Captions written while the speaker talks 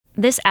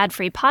This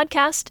ad-free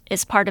podcast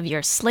is part of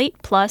your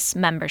Slate Plus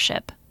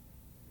membership.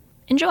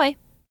 Enjoy.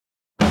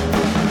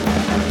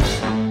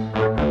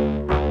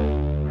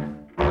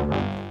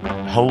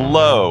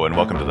 Hello, and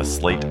welcome to the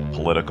Slate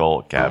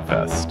Political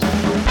Gabfest.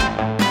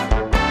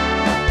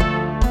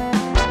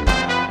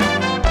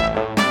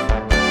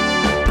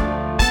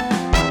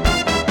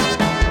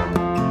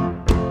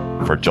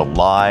 For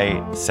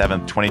July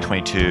 7th,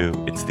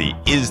 2022, it's the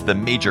Is the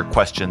Major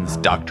Questions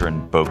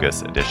Doctrine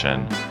Bogus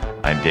edition.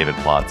 I'm David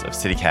Plotz of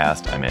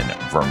CityCast. I'm in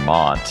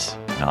Vermont,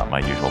 not my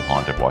usual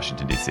haunt of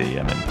Washington, D.C.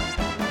 I'm in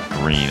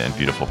green and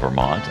beautiful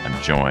Vermont.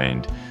 I'm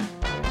joined,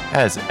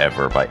 as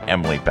ever, by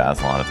Emily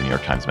Bazelon of the New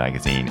York Times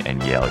Magazine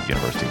and Yale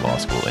University Law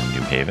School in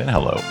New Haven.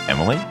 Hello,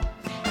 Emily.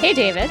 Hey,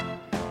 David.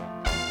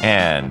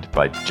 And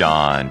by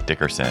John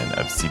Dickerson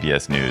of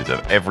CBS News, of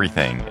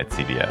everything at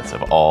CBS,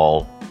 of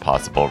all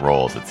possible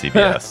roles at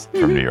CBS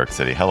from New York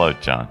City. Hello,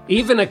 John.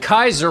 Even a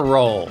Kaiser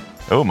role.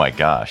 Oh, my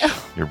gosh.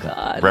 You're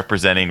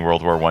representing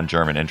World War I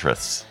German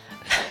interests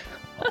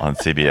on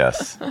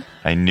CBS.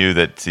 I knew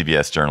that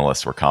CBS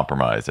journalists were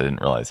compromised. I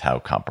didn't realize how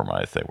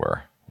compromised they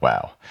were.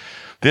 Wow.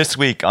 This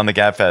week on the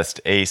Gabfest,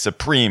 a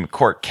Supreme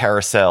Court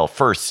carousel.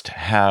 First,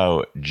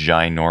 how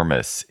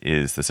ginormous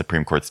is the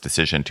Supreme Court's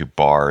decision to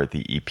bar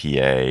the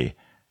EPA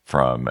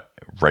from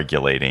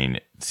regulating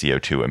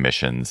CO2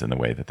 emissions in the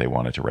way that they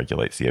wanted to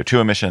regulate CO2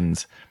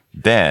 emissions?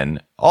 Then,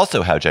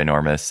 also how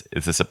ginormous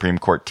is the Supreme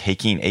Court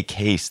taking a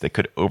case that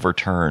could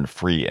overturn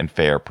free and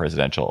fair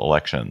presidential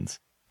elections?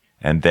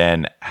 And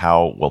then,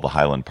 how will the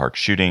Highland Park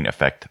shooting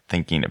affect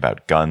thinking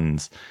about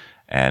guns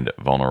and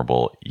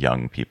vulnerable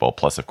young people?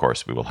 Plus, of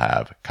course, we will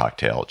have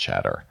cocktail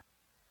chatter.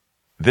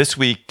 This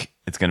week,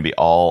 it's going to be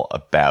all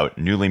about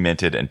newly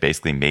minted and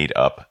basically made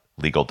up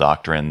legal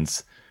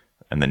doctrines.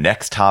 And the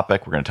next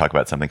topic, we're going to talk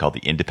about something called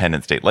the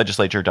Independent State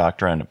Legislature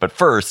Doctrine. But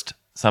first,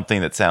 something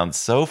that sounds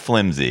so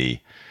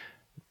flimsy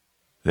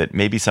that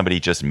maybe somebody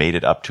just made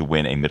it up to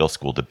win a middle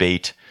school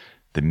debate.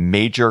 The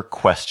Major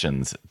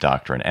Questions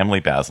Doctrine. Emily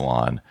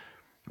Bazelon,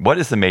 what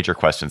is the Major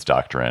Questions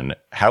Doctrine?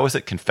 How is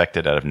it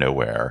confected out of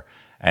nowhere?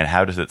 And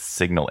how does it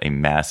signal a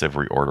massive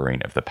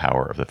reordering of the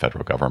power of the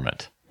federal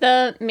government?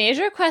 The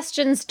Major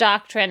Questions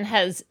Doctrine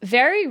has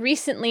very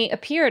recently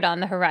appeared on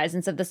the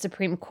horizons of the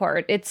Supreme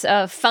Court. It's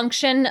a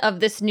function of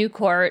this new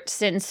court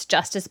since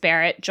Justice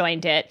Barrett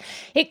joined it.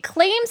 It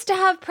claims to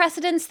have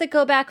precedents that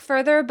go back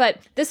further, but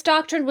this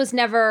doctrine was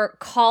never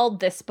called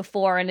this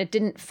before, and it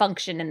didn't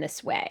function in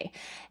this way.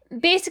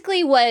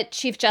 Basically, what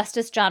Chief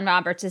Justice John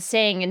Roberts is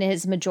saying in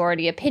his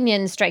majority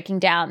opinion, striking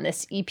down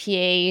this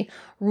EPA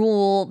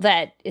rule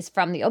that is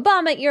from the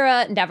Obama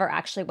era, never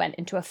actually went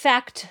into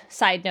effect.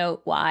 Side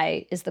note,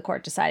 why is the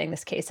court deciding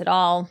this case at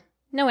all?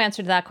 No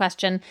answer to that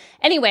question.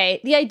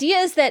 Anyway, the idea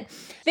is that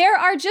there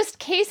are just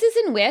cases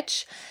in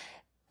which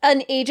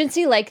an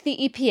agency like the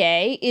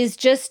EPA is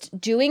just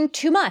doing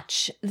too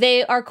much.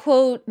 They are,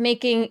 quote,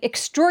 making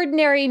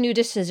extraordinary new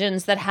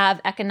decisions that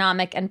have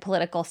economic and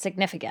political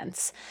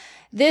significance.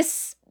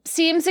 This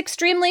seems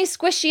extremely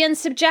squishy and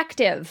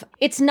subjective.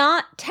 It's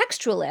not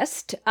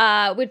textualist,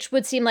 which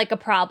would seem like a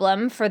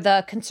problem for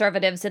the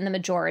conservatives in the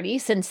majority,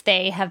 since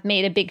they have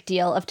made a big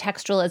deal of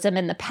textualism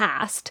in the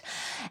past.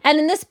 And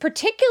in this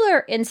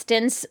particular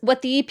instance,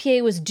 what the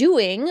EPA was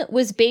doing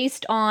was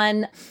based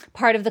on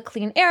part of the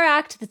Clean Air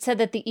Act that said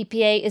that the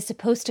EPA is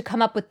supposed to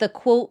come up with the,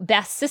 quote,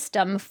 best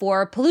system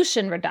for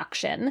pollution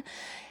reduction.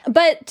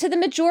 But to the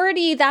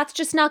majority, that's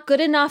just not good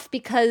enough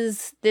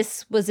because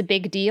this was a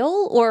big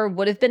deal, or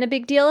would have been a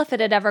big deal if it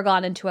had ever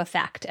gone into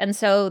effect. And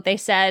so they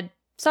said,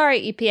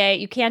 sorry, EPA,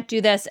 you can't do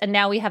this. And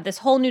now we have this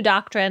whole new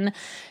doctrine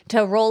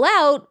to roll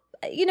out,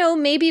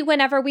 maybe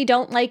whenever we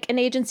don't like an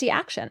agency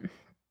action.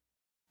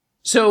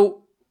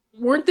 So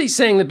weren't they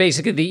saying that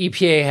basically the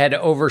EPA had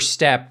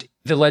overstepped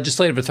the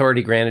legislative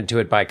authority granted to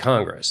it by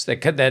Congress,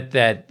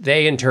 that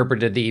they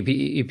interpreted the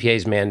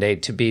EPA's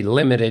mandate to be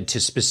limited to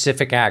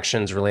specific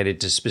actions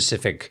related to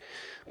specific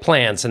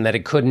plants, and that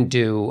it couldn't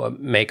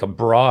make a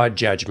broad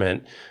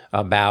judgment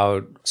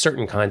about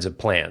certain kinds of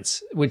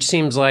plants, which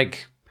seems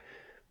like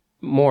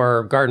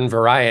more garden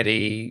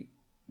variety.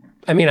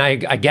 I mean, I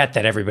get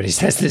that everybody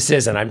says this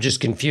isn't. I'm just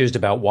confused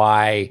about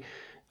why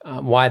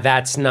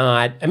that's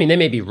not. I mean, they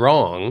may be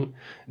wrong.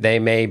 They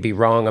may be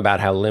wrong about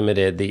how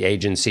limited the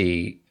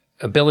agency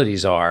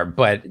abilities are,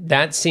 but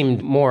that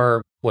seemed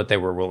more what they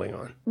were ruling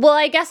on. Well,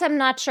 I guess I'm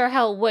not sure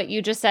how what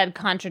you just said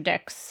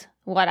contradicts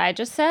what I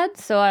just said,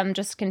 so I'm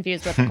just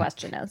confused what the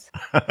question is.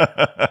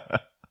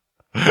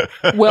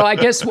 Well, I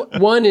guess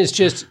one is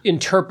just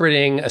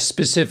interpreting a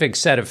specific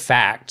set of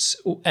facts,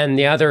 and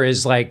the other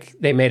is like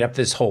they made up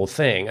this whole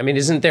thing. I mean,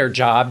 isn't their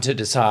job to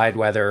decide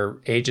whether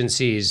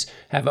agencies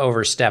have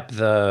overstepped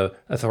the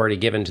authority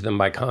given to them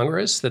by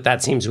Congress?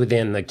 That seems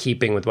within the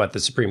keeping with what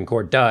the Supreme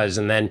Court does,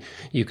 and then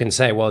you can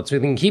say, well, it's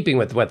within keeping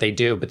with what they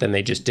do, but then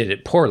they just did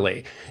it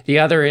poorly. The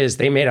other is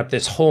they made up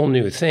this whole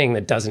new thing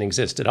that doesn't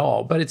exist at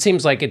all. But it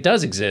seems like it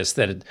does exist,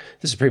 that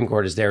the Supreme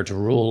Court is there to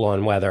rule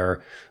on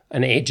whether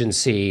an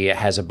agency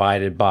has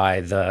abided by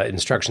the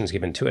instructions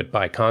given to it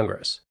by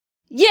Congress.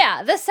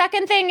 Yeah, the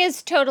second thing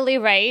is totally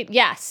right.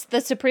 Yes, the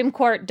Supreme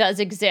Court does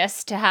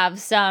exist to have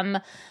some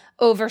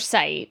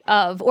oversight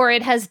of, or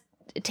it has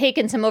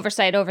taken some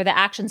oversight over the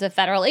actions of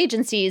federal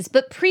agencies.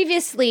 But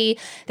previously,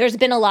 there's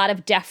been a lot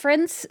of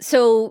deference.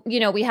 So,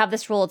 we have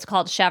this rule, it's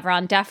called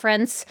Chevron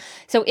deference.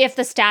 So if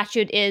the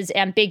statute is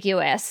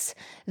ambiguous,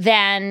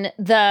 then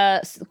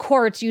the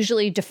courts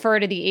usually defer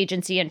to the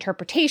agency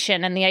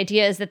interpretation. And the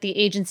idea is that the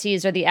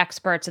agencies are the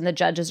experts and the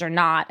judges are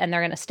not, and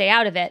they're going to stay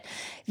out of it.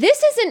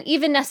 This isn't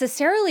even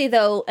necessarily,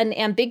 though, an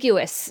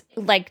ambiguous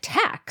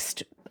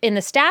text in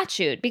the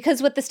statute,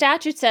 because what the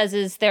statute says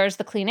is there's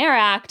the Clean Air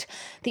Act.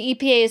 The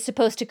EPA is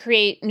supposed to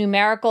create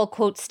numerical,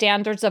 quote,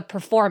 standards of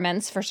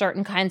performance for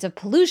certain kinds of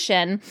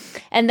pollution,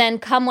 and then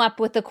come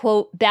up with the,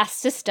 quote, best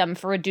system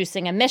for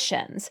reducing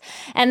emissions.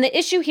 And the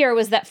issue here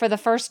was that for the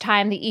first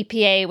time, the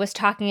EPA was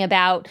talking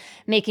about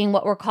making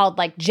what were called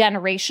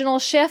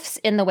generational shifts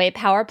in the way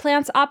power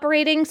plants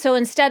operating. So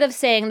instead of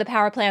saying the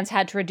power plants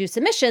had to reduce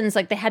emissions,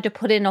 they had to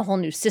put in a whole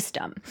new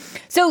system.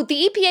 So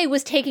the EPA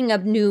was taking a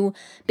new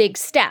big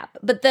step.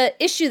 But the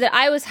issue that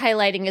I was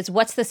highlighting is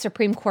what's the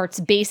Supreme Court's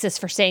basis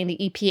for saying the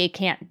EPA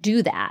can't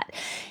do that?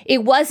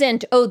 It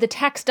wasn't, the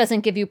text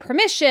doesn't give you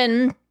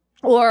permission,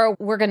 or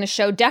we're going to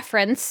show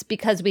deference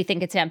because we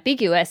think it's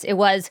ambiguous. It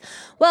was,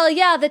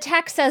 the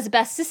text says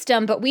best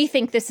system, but we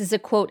think this is a,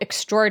 quote,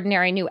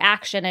 extraordinary new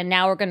action, and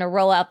now we're going to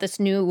roll out this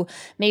new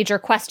major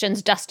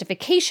questions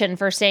justification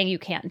for saying you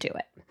can't do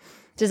it.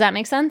 Does that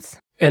make sense?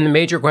 And the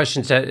major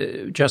questions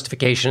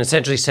justification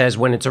essentially says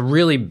when it's a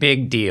really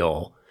big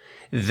deal,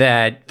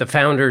 that the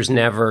founders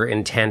never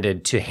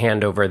intended to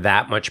hand over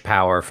that much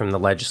power from the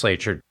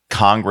legislature.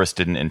 Congress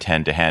didn't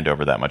intend to hand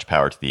over that much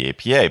power to the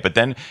EPA, but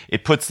then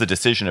it puts the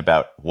decision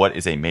about what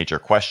is a major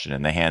question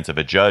in the hands of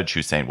a judge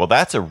who's saying, well,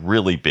 that's a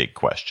really big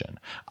question.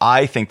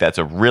 I think that's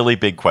a really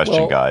big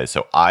question, guys.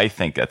 So I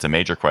think that's a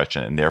major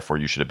question, and therefore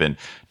you should have been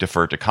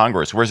deferred to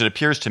Congress. Whereas it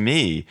appears to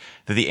me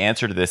that the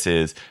answer to this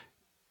is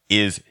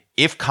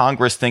if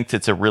Congress thinks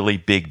it's a really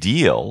big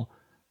deal,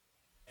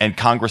 and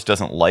Congress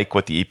doesn't like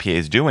what the EPA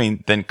is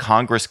doing, then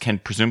Congress can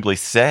presumably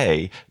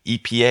say,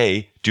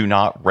 EPA, do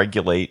not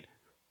regulate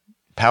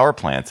power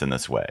plants in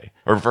this way.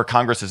 Or for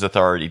Congress's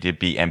authority to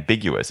be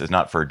ambiguous. It's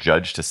not for a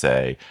judge to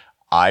say,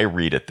 I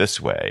read it this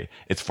way.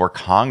 It's for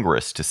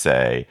Congress to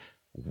say,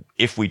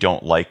 if we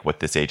don't like what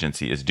this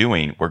agency is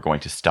doing, we're going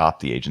to stop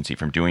the agency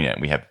from doing it.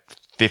 And we have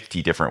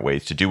 50 different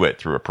ways to do it,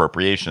 through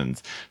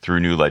appropriations, through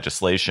new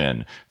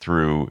legislation,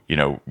 through,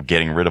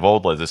 getting rid of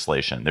old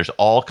legislation. There's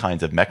all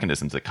kinds of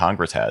mechanisms that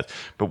Congress has.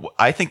 But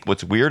I think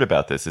what's weird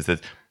about this is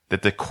that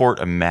the court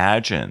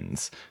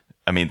imagines,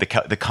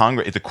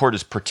 the court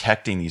is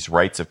protecting these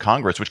rights of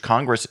Congress, which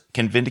Congress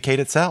can vindicate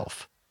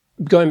itself.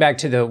 Going back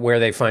to where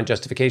they find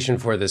justification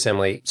for this,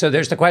 Emily. So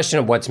there's the question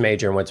of what's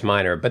major and what's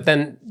minor, but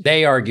then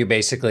they argue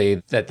basically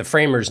that the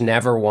framers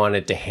never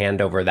wanted to hand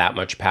over that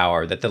much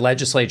power, that the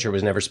legislature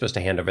was never supposed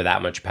to hand over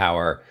that much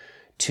power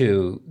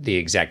to the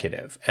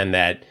executive, and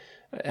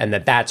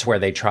that's where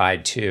they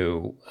tried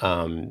to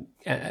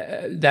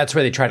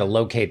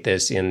locate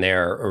this in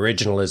their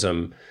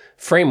originalism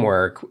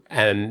framework.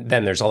 And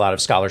then there's a lot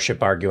of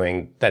scholarship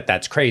arguing that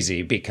that's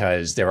crazy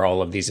because there are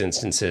all of these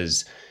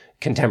instances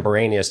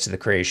contemporaneous to the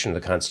creation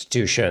of the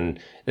Constitution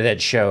that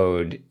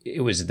showed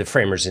it was the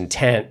framers'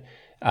 intent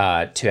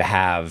to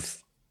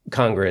have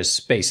Congress,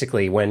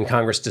 basically, when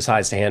Congress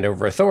decides to hand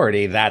over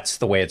authority, that's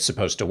the way it's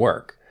supposed to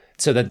work.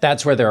 So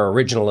that's where their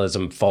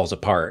originalism falls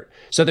apart.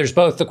 So there's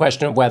both the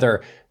question of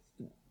whether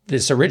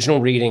this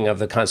original reading of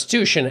the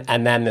Constitution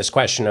and then this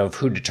question of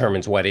who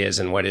determines what is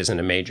and what isn't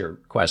a major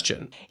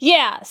question.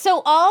 Yeah.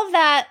 So all of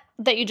that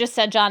you just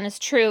said, John, is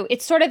true.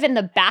 It's sort of in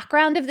the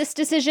background of this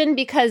decision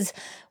because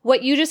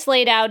what you just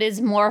laid out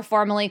is more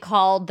formally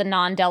called the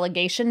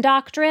non-delegation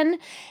doctrine.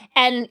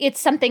 And it's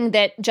something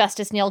that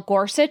Justice Neil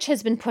Gorsuch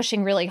has been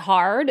pushing really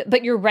hard.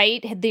 But you're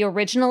right, the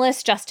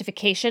originalist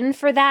justification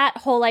for that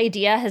whole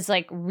idea has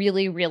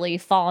really, really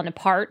fallen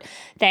apart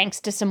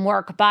thanks to some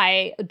work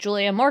by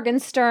Julia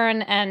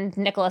Morgenstern and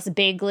Nicholas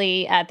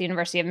Bagley at the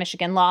University of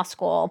Michigan Law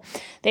School.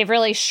 They've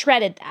really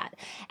shredded that.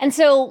 And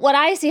so what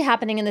I see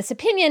happening in this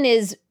opinion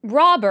is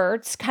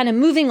Roberts kind of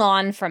moving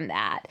on from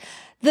that.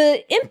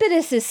 The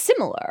impetus is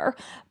similar,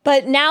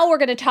 but now we're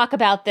going to talk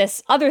about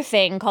this other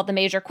thing called the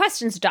major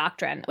questions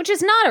doctrine, which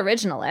is not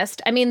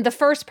originalist. The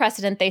first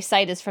precedent they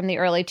cite is from the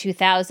early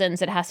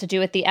 2000s. It has to do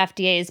with the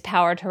FDA's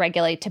power to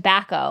regulate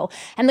tobacco.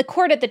 And the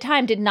court at the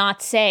time did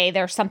not say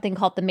there's something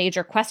called the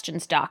major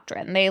questions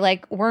doctrine. They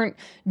weren't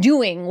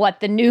doing what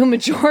the new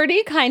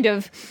majority kind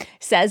of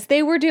says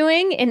they were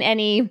doing in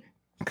any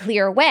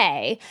clear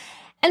way.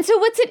 And so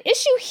what's at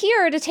issue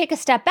here, to take a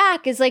step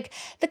back, is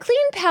the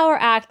Clean Power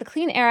Act, the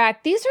Clean Air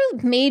Act, these are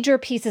major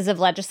pieces of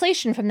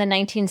legislation from the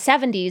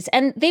 1970s,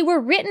 and they were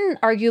written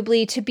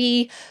arguably to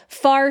be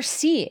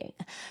far-seeing.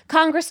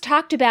 Congress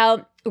talked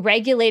about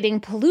regulating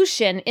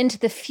pollution into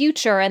the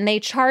future, and they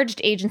charged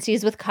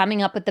agencies with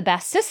coming up with the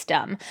best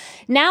system.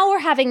 Now we're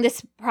having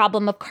this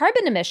problem of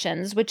carbon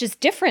emissions, which is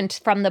different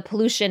from the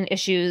pollution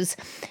issues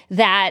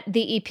that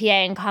the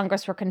EPA and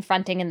Congress were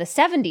confronting in the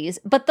 70s.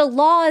 But the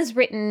law is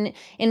written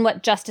in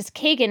what Justice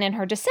Kagan in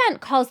her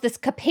dissent calls this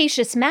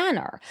capacious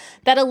manner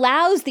that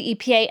allows the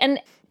EPA and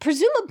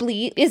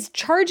presumably is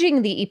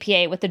charging the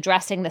EPA with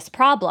addressing this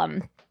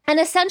problem. And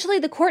essentially,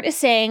 the court is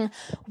saying,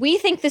 we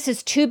think this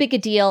is too big a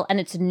deal and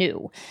it's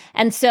new.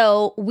 And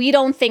so we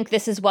don't think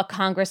this is what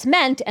Congress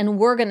meant, and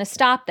we're going to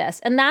stop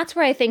this. And that's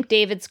where I think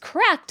David's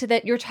correct,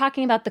 that you're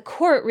talking about the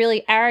court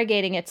really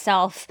arrogating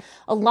itself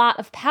a lot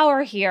of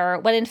power here,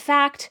 when in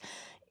fact,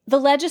 the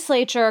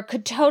legislature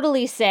could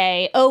totally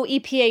say, oh,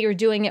 EPA, you're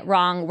doing it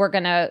wrong. We're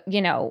going to,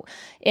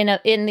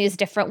 in these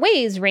different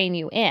ways, rein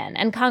you in.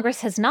 And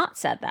Congress has not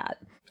said that.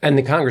 And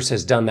the Congress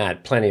has done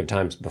that plenty of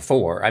times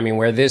before. I mean,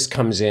 where this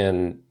comes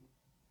in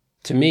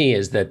to me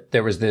is that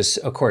there was this,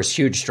 of course,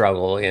 huge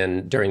struggle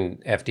during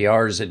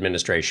FDR's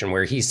administration,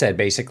 where he said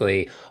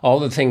basically all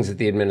the things that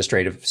the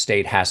administrative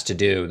state has to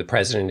do, the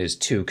president is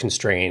too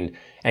constrained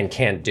and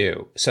can't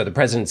do. So the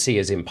presidency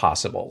is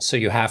impossible. So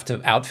you have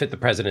to outfit the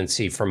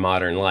presidency for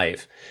modern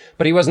life.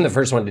 But he wasn't the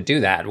first one to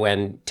do that.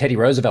 When Teddy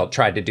Roosevelt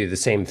tried to do the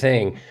same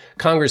thing,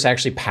 Congress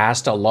actually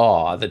passed a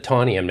law, the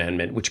Tawney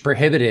Amendment, which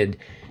prohibited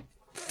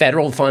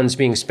federal funds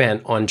being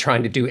spent on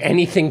trying to do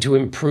anything to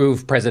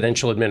improve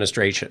presidential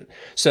administration.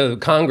 So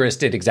Congress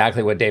did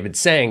exactly what David's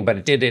saying, but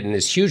it did it in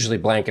this hugely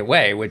blanket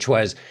way, which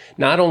was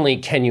not only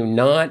can you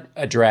not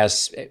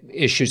address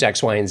issues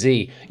X, Y, and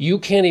Z, you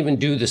can't even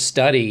do the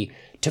study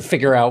to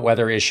figure out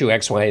whether issue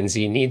X, Y, and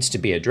Z needs to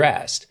be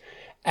addressed.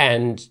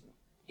 And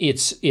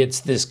it's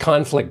this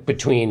conflict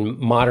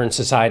between modern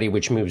society,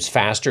 which moves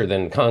faster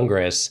than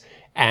Congress,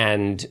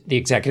 and the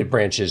executive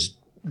branch's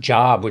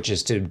job, which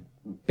is to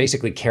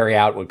basically carry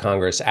out what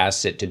Congress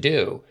asks it to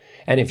do.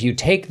 And if you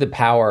take the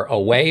power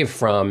away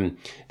from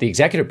the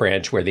executive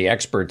branch, where the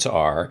experts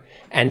are,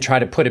 and try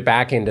to put it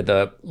back into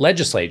the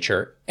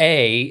legislature,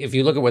 if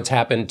you look at what's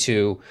happened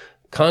to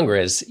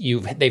Congress,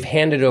 they've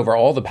handed over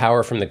all the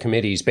power from the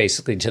committees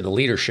basically to the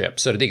leadership.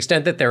 So to the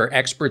extent that there are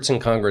experts in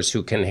Congress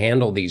who can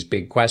handle these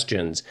big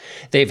questions,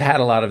 they've had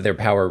a lot of their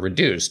power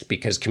reduced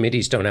because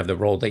committees don't have the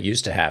role they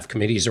used to have.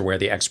 Committees are where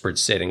the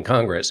experts sit in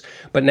Congress.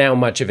 But now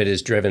much of it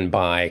is driven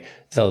by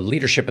the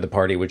leadership of the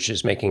party, which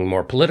is making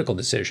more political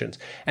decisions.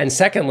 And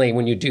secondly,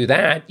 when you do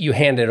that, you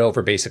hand it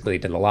over basically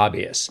to the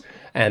lobbyists,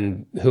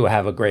 and who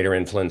have a greater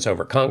influence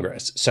over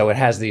Congress. So it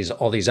has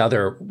all these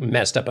other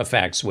messed up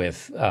effects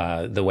with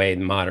the way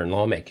modern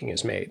lawmaking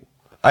is made.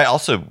 I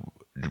also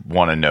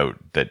want to note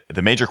that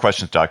the major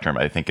questions doctrine,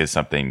 I think, is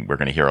something we're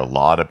going to hear a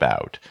lot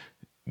about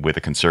with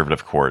a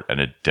conservative court and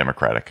a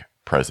Democratic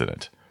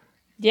president.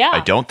 Yeah. I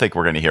don't think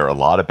we're going to hear a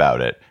lot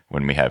about it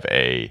when we have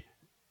a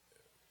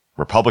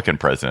Republican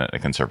president and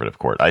a conservative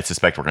court. I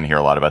suspect we're going to hear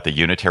a lot about the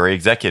unitary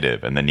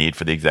executive and the need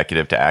for the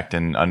executive to act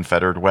in an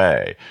unfettered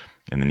way,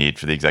 and the need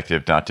for the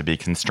executive not to be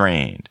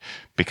constrained,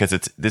 because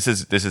this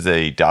is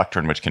a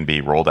doctrine which can be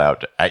rolled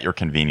out at your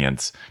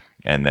convenience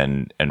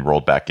and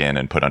rolled back in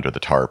and put under the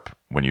tarp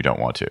when you don't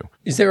want to.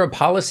 Is there a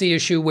policy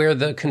issue where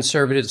the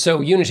conservatives, so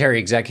unitary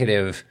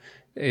executive,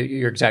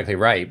 you're exactly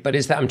right, but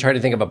I'm trying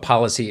to think of a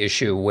policy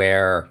issue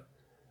where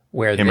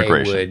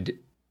immigration. They would...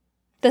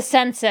 The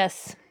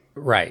census.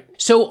 Right.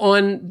 So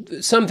on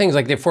some things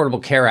like the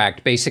Affordable Care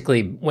Act,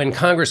 basically when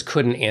Congress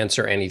couldn't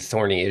answer any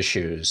thorny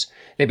issues,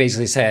 they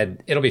basically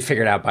said it'll be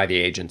figured out by the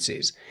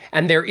agencies.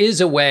 And there is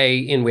a way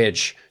in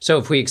which, so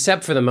if we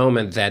accept for the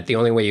moment that the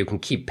only way you can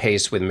keep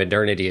pace with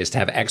modernity is to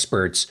have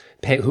experts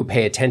who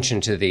pay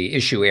attention to the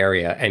issue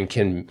area and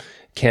can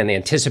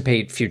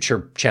anticipate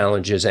future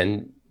challenges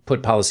and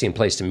put policy in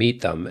place to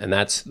meet them, and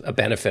that's a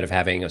benefit of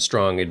having a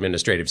strong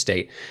administrative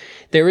state.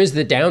 There is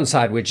the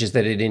downside, which is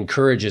that it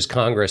encourages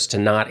Congress to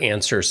not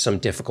answer some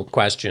difficult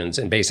questions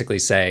and basically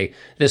say,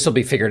 this will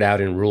be figured out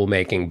in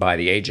rulemaking by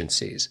the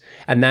agencies.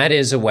 And that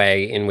is a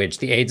way in which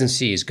the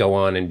agencies go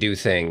on and do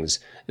things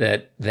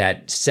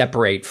that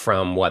separate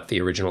from what the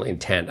original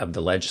intent of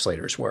the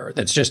legislators were.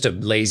 That's just a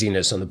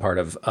laziness on the part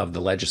of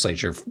the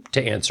legislature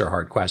to answer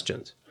hard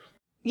questions.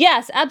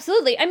 Yes,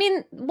 absolutely. I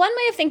mean, one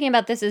way of thinking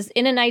about this is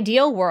in an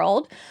ideal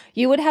world,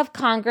 you would have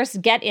Congress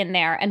get in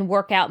there and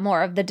work out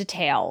more of the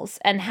details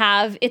and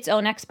have its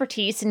own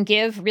expertise and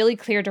give really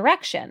clear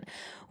direction.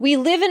 We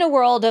live in a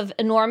world of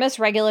enormous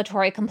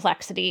regulatory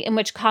complexity in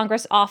which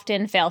Congress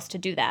often fails to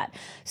do that.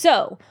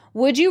 So,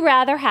 would you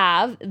rather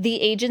have the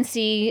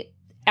agency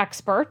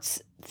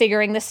experts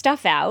figuring this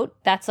stuff out?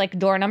 That's like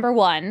door number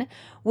one.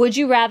 Would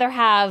you rather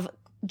have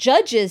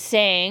judges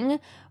saying,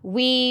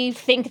 we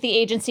think the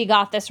agency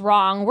got this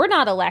wrong. We're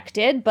not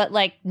elected, but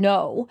like,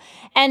 no.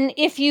 And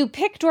if you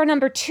pick door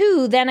number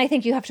 2, then I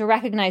think you have to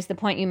recognize the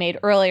point you made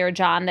earlier,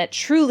 John, that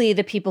truly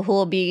the people who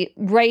will be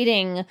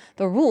writing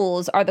the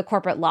rules are the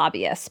corporate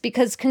lobbyists,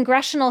 because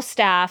congressional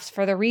staffs,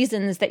 for the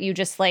reasons that you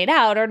just laid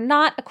out, are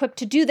not equipped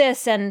to do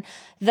this. And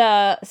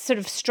the sort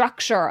of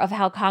structure of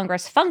how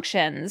Congress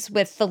functions,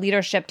 with the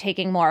leadership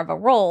taking more of a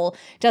role,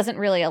 doesn't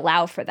really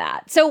allow for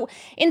that. So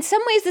in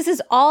some ways, this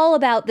is all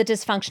about the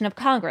dysfunction of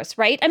Congress,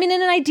 right? I mean,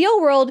 in an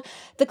ideal world,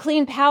 the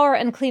Clean Power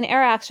and Clean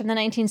Air Acts from the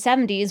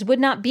 1970s would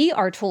not be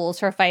our tools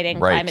for fighting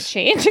climate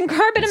change and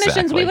carbon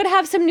emissions. We would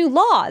have some new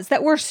laws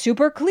that were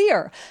super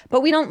clear,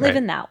 but we don't live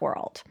in that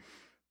world.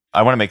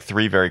 I want to make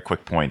 3 very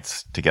quick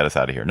points to get us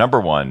out of here. Number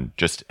 1,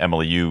 just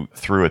Emily, you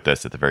threw at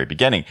this at the very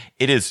beginning.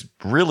 It is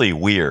really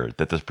weird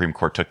that the Supreme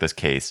Court took this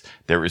case.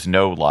 There is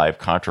no live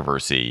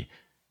controversy.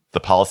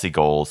 The policy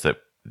goals that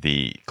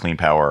the Clean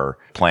Power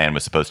plan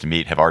was supposed to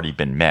meet have already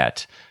been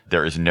met.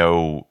 There is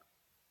no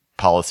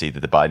policy that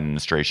the Biden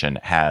administration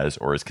has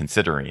or is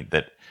considering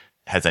that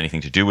has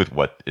anything to do with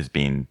what is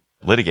being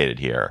litigated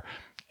here.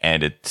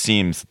 And it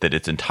seems that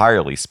it's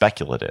entirely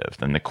speculative.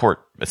 And the court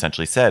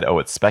essentially said, oh,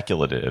 it's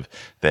speculative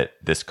that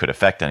this could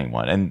affect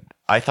anyone. And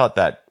I thought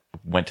that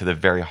went to the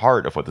very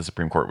heart of what the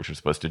Supreme Court was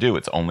supposed to do.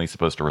 It's only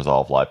supposed to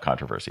resolve live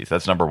controversies.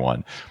 That's number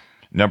 1.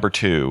 Number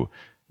 2,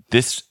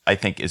 this, I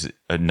think, is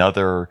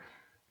another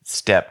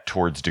step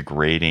towards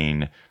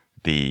degrading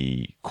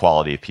the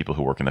quality of people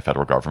who work in the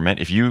federal government.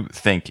 If you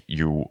think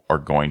you are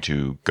going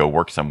to go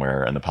work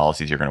somewhere and the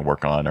policies you're going to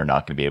work on are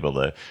not going to be able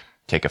to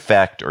take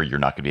effect, or you're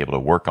not going to be able to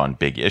work on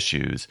big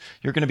issues,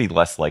 you're going to be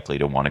less likely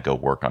to want to go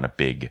work on a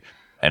big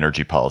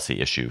energy policy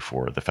issue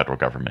for the federal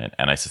government.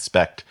 And I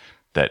suspect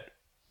that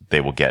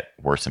they will get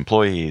worse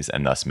employees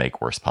and thus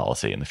make worse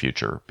policy in the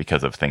future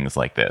because of things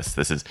like this.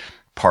 This is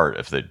part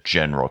of the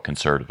general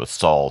concerted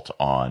assault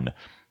on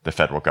the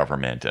federal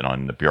government and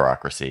on the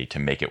bureaucracy to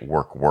make it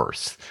work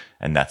worse.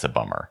 And that's a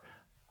bummer.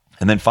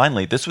 And then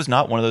finally, this was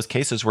not one of those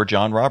cases where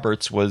John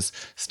Roberts was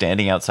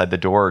standing outside the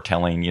door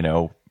telling,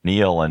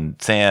 Neil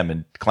and Sam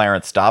and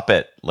Clarence, stop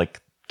it.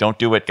 Like, don't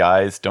do it,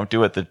 guys. Don't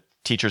do it. The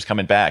teacher's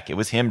coming back. It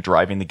was him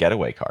driving the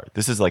getaway car.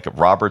 This is like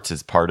Roberts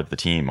is part of the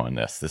team on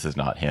this. This is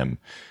not him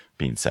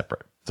being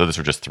separate. So those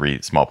were just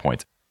 3 small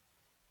points.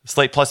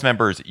 Slate Plus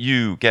members,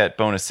 you get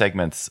bonus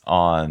segments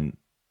on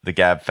the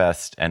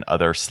Gabfest and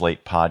other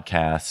Slate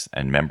podcasts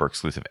and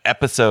member-exclusive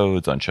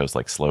episodes on shows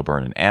like Slow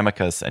Burn and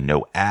Amicus, and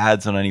no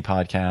ads on any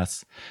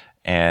podcasts.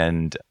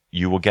 And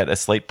you will get a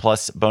Slate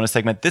Plus bonus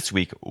segment this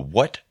week.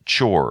 What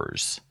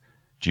chores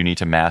do you need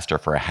to master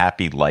for a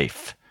happy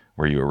life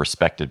where you are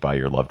respected by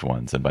your loved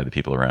ones and by the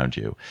people around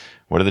you?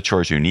 What are the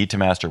chores you need to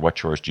master? What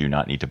chores do you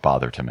not need to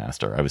bother to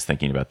master? I was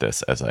thinking about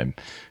this as I'm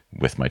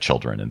with my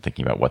children and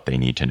thinking about what they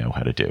need to know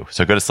how to do.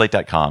 So go to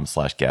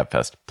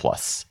slate.com/Gabfest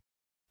Plus.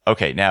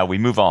 Okay, now we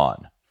move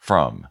on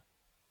from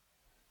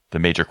the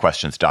major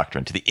questions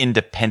doctrine to the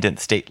independent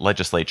state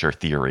legislature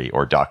theory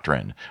or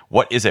doctrine.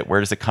 What is it? Where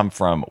does it come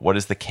from? What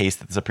is the case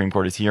that the Supreme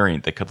Court is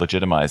hearing that could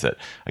legitimize it?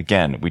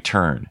 Again, we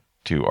turn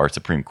to our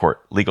Supreme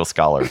Court legal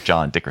scholar,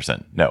 John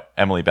Dickerson. No,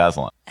 Emily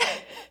Bazelon.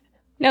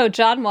 No,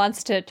 John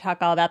wants to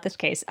talk all about this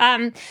case.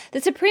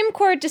 The Supreme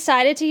Court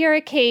decided to hear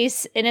a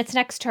case in its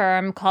next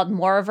term called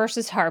Moore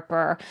versus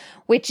Harper,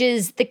 which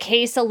is the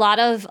case a lot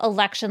of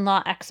election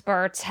law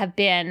experts have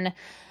been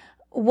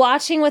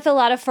watching with a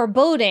lot of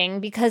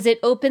foreboding, because it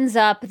opens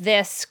up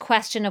this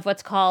question of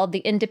what's called the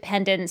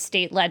independent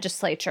state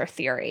legislature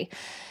theory.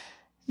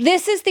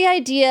 This is the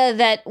idea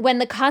that when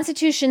the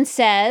Constitution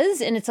says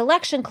in its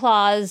election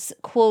clause,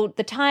 quote,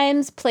 the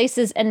times,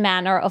 places, and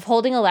manner of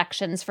holding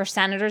elections for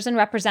senators and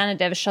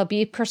representatives shall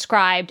be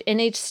prescribed in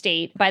each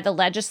state by the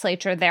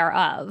legislature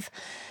thereof,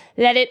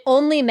 that it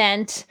only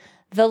meant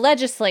the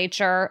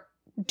legislature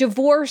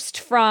divorced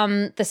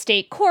from the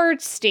state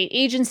courts, state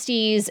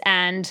agencies,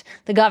 and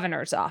the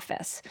governor's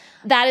office.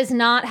 That is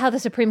not how the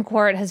Supreme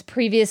Court has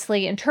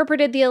previously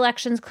interpreted the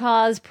elections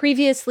clause.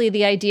 Previously,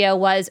 the idea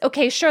was,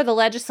 okay, sure, the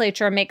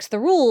legislature makes the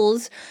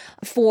rules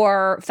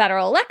for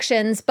federal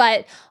elections,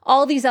 but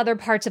all these other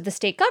parts of the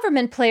state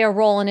government play a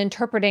role in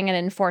interpreting and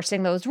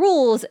enforcing those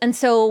rules. And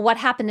so what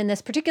happened in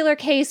this particular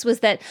case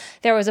was that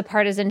there was a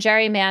partisan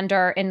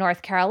gerrymander in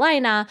North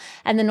Carolina,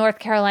 and the North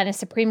Carolina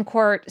Supreme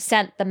Court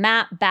sent the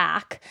map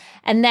back.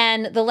 And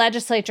then the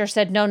legislature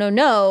said,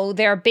 no,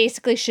 there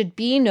basically should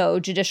be no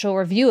judicial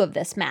review of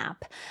this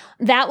map.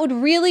 That would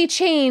really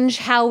change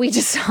how we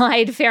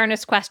decide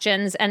fairness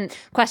questions and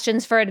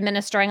questions for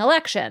administering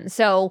elections.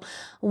 So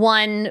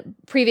one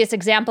previous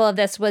example of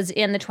this was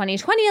in the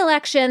 2020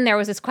 election. There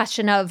was this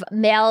question of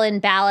mail-in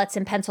ballots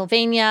in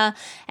Pennsylvania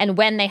and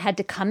when they had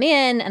to come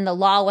in, and the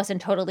law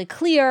wasn't totally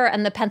clear.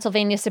 And the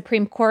Pennsylvania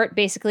Supreme Court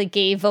basically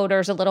gave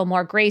voters a little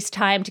more grace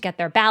time to get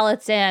their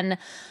ballots in.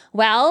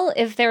 Well,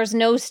 if there's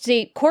no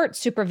state court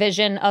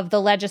supervision of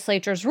the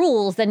legislature's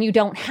rules, then you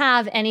don't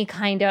have any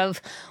kind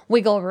of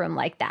wiggle room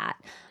like that.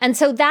 And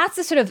so that's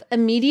the sort of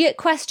immediate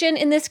question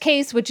in this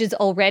case, which is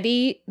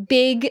already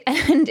big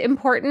and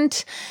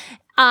important.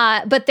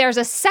 But there's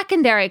a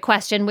secondary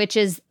question, which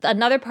is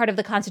another part of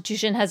the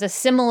Constitution has a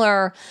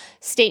similar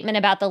statement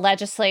about the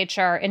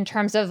legislature in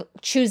terms of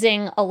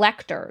choosing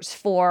electors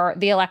for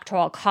the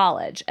Electoral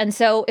College. And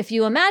so if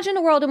you imagine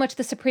a world in which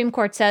the Supreme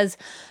Court says,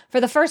 for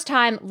the first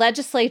time,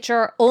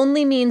 legislature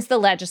only means the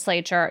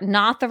legislature,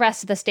 not the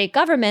rest of the state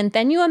government,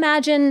 then you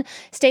imagine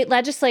state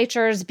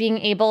legislatures being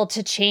able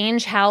to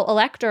change how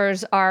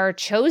electors are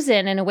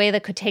chosen in a way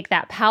that could take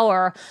that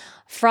power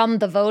from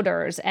the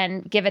voters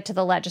and give it to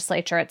the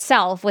legislature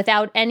itself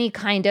without any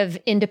kind of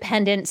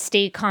independent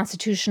state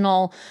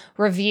constitutional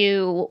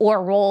review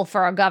or role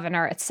for a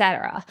governor, et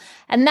cetera.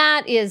 And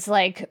that is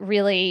like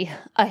really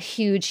a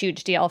huge,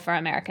 huge deal for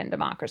American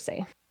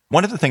democracy.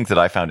 One of the things that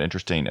I found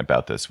interesting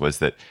about this was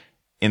that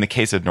in the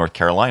case of North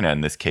Carolina, in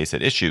this case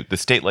at issue, the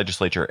state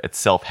legislature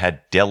itself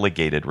had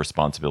delegated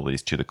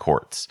responsibilities to the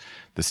courts.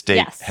 The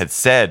state had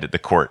said the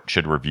court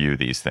should review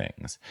these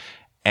things.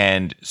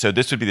 And so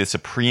this would be the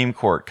Supreme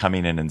Court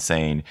coming in and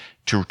saying,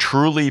 to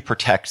truly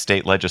protect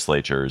state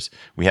legislatures,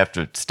 we have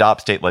to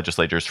stop state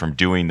legislatures from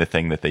doing the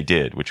thing that they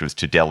did, which was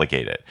to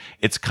delegate it.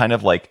 It's kind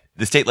of like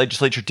the state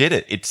legislature did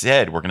it. It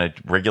said, we're going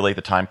to regulate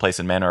the time, place,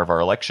 and manner of our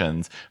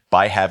elections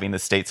by having the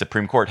state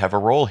Supreme Court have a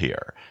role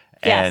here.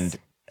 Yes.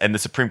 And the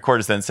Supreme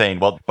Court is then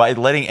saying, well, by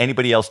letting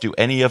anybody else do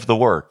any of the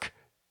work,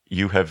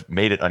 you have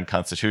made it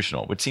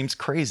unconstitutional, which seems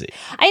crazy.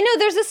 I know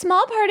there's a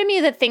small part of me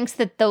that thinks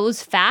that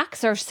those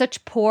facts are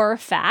such poor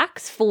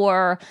facts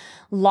for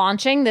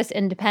launching this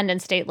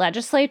independent state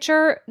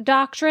legislature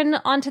doctrine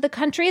onto the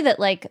country that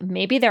like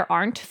maybe there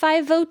aren't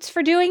 5 votes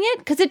for doing it,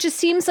 because it just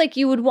seems like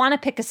you would want to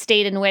pick a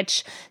state in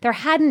which there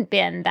hadn't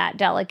been that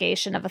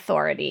delegation of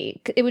authority.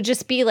 It would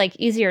just be like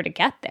easier to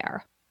get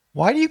there.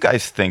 Why do you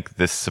guys think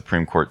this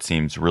Supreme Court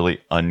seems really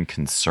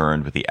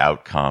unconcerned with the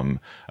outcome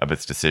of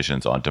its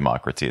decisions on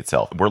democracy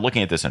itself? We're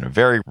looking at this in a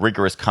very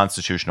rigorous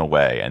constitutional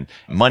way, and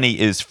money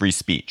is free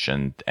speech,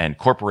 and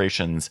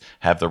corporations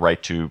have the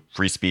right to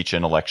free speech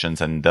in elections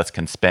and thus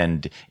can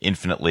spend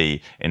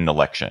infinitely in an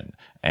election,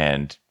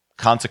 and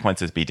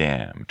consequences be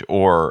damned.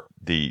 Or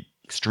the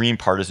extreme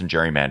partisan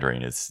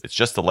gerrymandering it's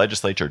just the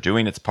legislature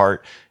doing its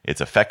part.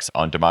 Its effects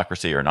on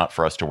democracy are not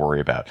for us to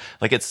worry about.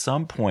 Like at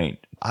some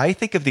point, I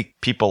think of the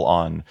people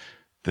on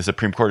the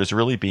Supreme Court as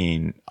really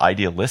being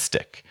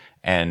idealistic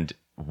and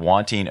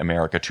wanting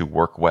America to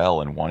work well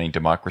and wanting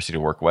democracy to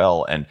work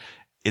well. And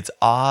it's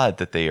odd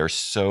that they are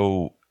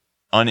so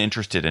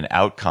uninterested in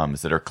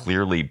outcomes that are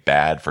clearly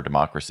bad for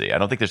democracy. I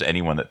don't think there's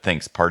anyone that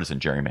thinks partisan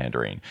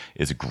gerrymandering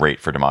is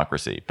great for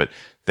democracy, but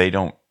they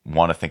don't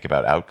want to think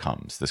about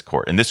outcomes, this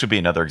court. And this would be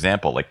another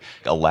example, like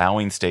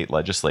allowing state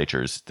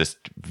legislatures this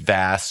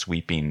vast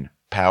sweeping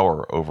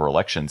power over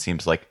elections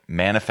seems like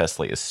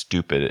manifestly a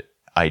stupid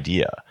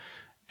idea.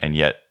 And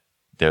yet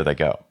there they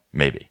go.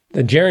 Maybe.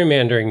 The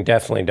gerrymandering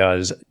definitely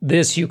does.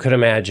 This, you could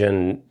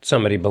imagine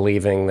somebody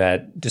believing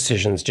that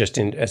decisions, just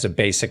as a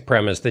basic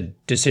premise,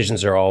 that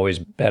decisions are always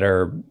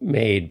better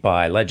made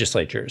by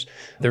legislatures.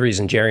 The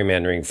reason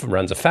gerrymandering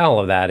runs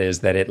afoul of that is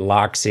that it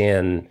locks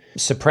in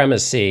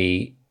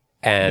supremacy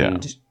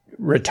and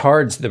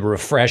retards the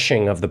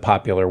refreshing of the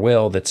popular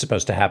will that's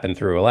supposed to happen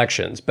through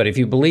elections. But if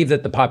you believe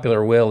that the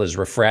popular will is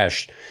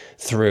refreshed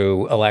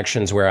through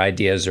elections where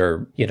ideas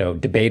are,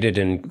 debated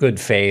in good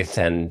faith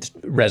and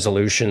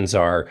resolutions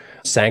are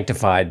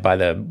sanctified by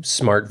the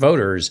smart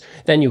voters,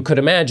 then you could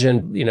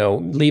imagine,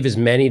 leave as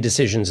many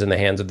decisions in the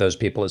hands of those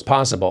people as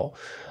possible.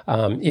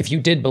 If you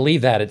did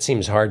believe that, it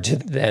seems hard to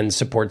then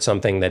support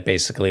something that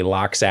basically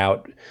locks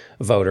out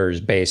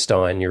voters based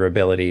on your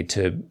ability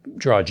to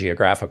draw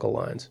geographical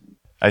lines.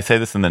 I say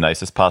this in the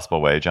nicest possible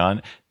way, John.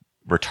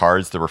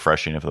 Retards the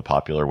refreshing of the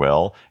popular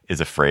will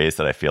is a phrase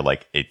that I feel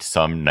like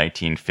some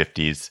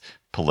 1950s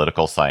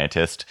political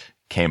scientist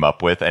came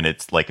up with, and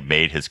it's like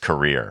made his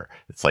career.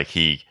 It's like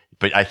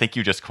but I think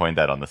you just coined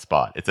that on the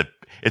spot.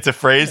 It's a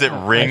phrase that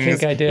rings. I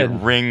think I did. It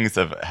rings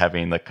of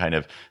having the kind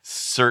of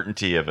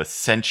certainty of a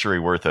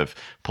century worth of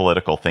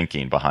political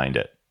thinking behind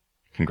it.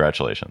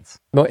 Congratulations.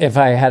 Well, if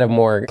I had a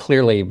more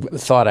clearly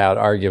thought out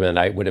argument,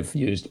 I would have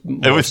used more.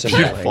 It was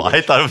beautiful.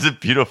 I thought it was a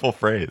beautiful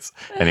phrase.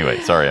 Anyway,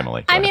 sorry,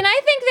 Emily. I mean,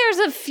 I think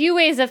there's a few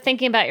ways of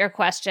thinking about your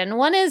question.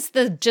 One is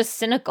the just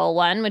cynical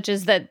one, which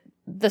is that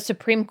the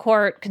Supreme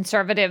Court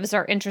conservatives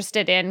are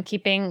interested in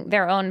keeping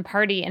their own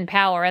party in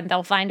power, and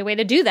they'll find a way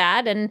to do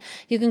that. And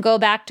you can go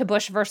back to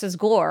Bush versus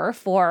Gore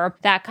for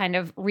that kind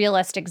of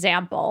realist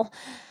example.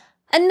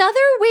 Another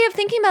way of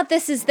thinking about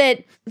this is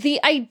that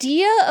the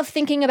idea of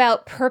thinking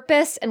about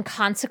purpose and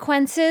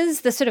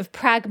consequences, the sort of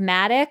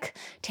pragmatic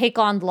take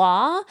on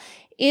law,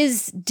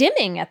 is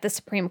dimming at the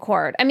Supreme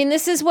Court. I mean,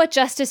 this is what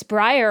Justice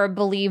Breyer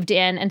believed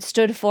in and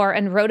stood for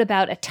and wrote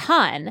about a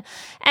ton.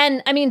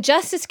 And I mean,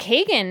 Justice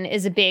Kagan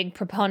is a big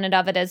proponent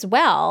of it as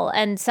well.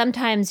 And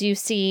sometimes you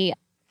see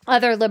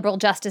other liberal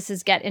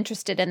justices get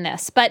interested in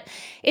this, but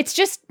it's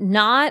just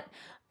not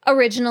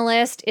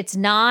originalist. It's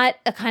not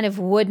a kind of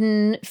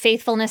wooden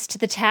faithfulness to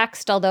the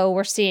text, although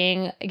we're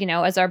seeing,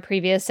 as our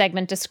previous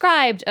segment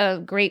described, a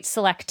great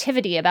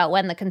selectivity about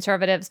when the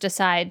conservatives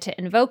decide to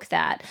invoke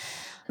that.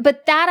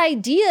 But that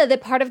idea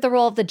that part of the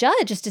role of the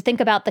judge is to think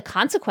about the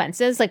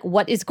consequences, like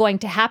what is going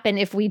to happen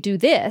if we do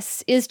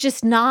this, is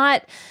just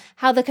not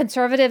how the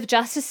conservative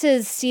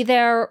justices see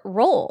their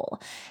role.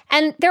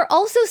 And they're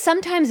also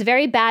sometimes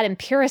very bad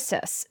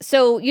empiricists.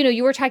 So,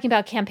 you were talking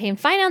about campaign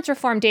finance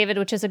reform, David,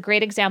 which is a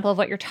great example of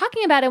what you're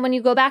talking about. And when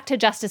you go back to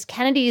Justice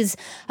Kennedy's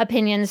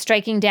opinion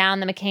striking down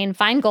the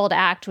McCain-Feingold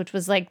Act, which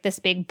was like this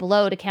big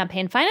blow to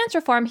campaign finance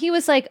reform, he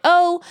was like,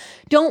 oh,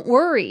 don't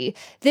worry.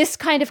 This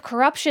kind of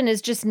corruption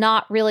is just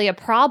not really a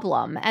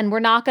problem. And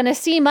we're not going to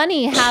see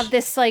money have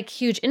this like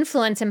huge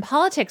influence in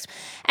politics.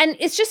 And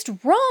it's just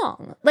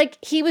wrong. Like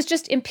he was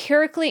just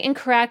empirically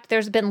incorrect.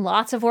 There's been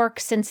lots of work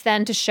since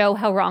then to show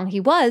how wrong he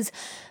was.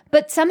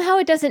 But somehow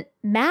it doesn't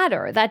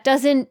matter. That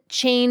doesn't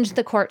change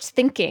the court's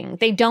thinking.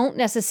 They don't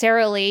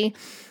necessarily,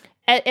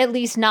 at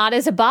least not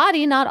as a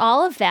body, not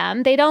all of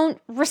them, they don't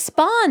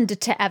respond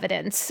to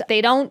evidence.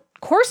 They don't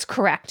course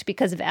correct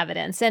because of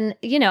evidence. And,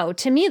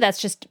 to me, that's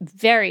just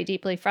very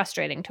deeply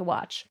frustrating to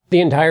watch.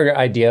 The entire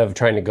idea of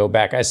trying to go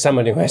back, as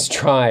someone who has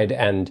tried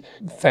and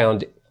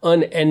found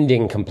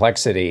unending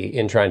complexity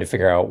in trying to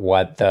figure out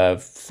what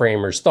the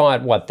framers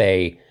thought,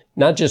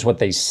 not just what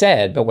they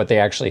said, but what they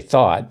actually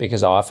thought,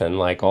 because often,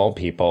 like all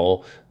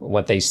people,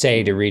 what they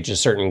say to reach a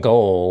certain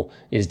goal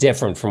is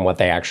different from what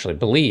they actually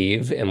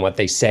believe, and what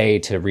they say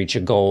to reach a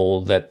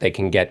goal that they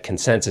can get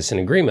consensus and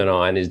agreement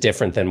on is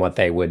different than what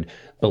they would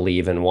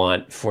believe and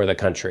want for the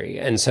country.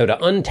 And so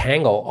to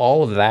untangle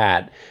all of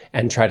that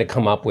and try to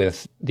come up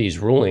with these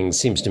rulings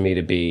seems to me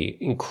to be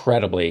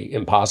incredibly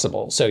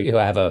impossible. So you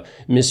have a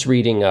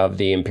misreading of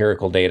the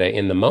empirical data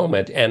in the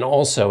moment, and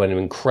also an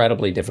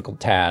incredibly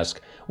difficult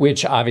task,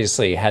 which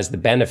obviously has the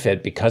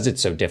benefit, because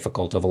it's so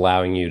difficult, of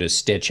allowing you to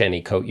stitch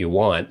any coat you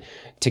want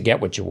to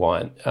get what you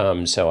want.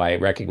 So I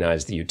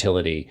recognize the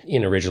utility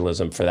in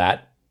originalism for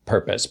that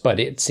purpose. But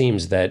it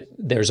seems that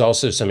there's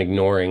also some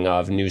ignoring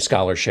of new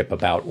scholarship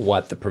about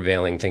what the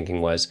prevailing thinking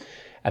was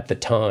at the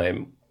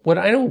time. What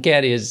I don't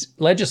get is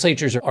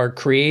legislatures are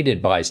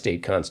created by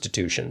state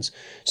constitutions.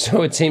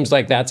 So it seems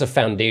like that's a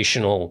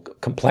foundational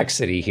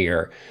complexity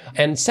here.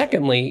 And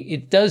secondly,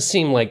 it does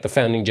seem like the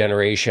founding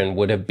generation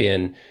would have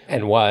been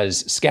and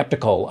was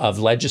skeptical of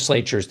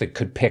legislatures that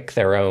could pick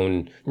their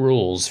own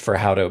rules for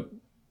how to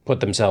put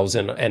themselves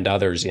and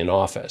others in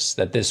office,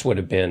 that this would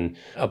have been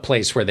a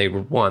place where they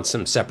would want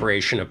some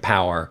separation of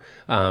power.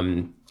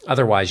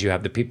 Otherwise, you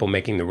have the people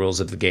making the rules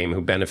of the game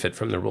who benefit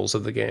from the rules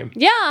of the game.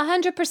 Yeah,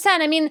 100%.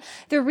 I mean,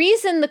 the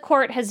reason the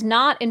court has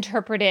not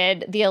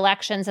interpreted the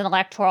elections and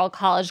electoral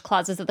college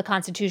clauses of the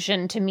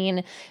Constitution to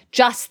mean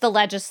just the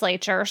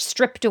legislature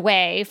stripped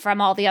away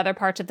from all the other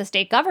parts of the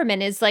state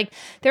government is like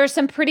there are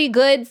some pretty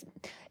good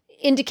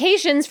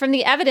indications from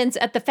the evidence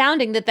at the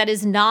founding that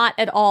is not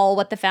at all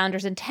what the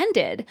founders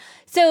intended.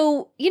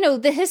 So,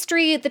 the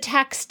history, the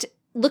text,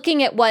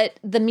 looking at what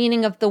the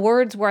meaning of the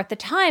words were at the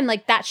time,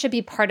 like that should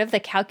be part of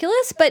the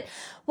calculus. But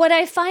what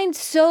I find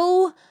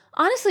so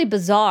honestly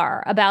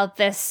bizarre about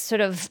this sort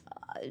of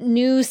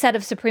new set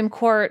of Supreme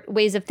Court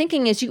ways of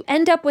thinking is you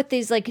end up with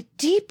these like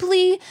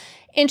deeply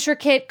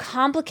intricate,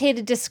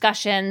 complicated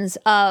discussions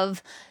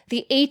of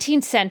the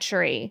 18th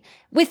century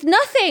with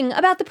nothing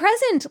about the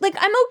present. Like,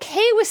 I'm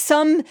okay with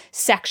some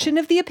section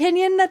of the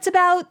opinion that's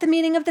about the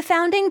meaning of the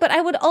founding, but I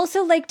would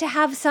also like to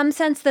have some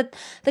sense that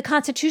the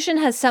Constitution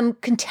has some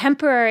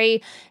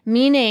contemporary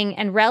meaning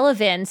and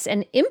relevance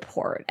and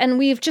import. And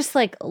we've just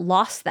like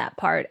lost that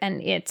part,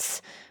 and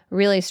it's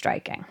really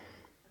striking.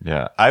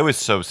 Yeah, I was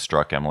so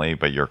struck, Emily,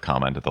 by your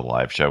comment at the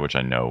live show, which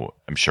I'm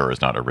sure is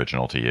not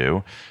original to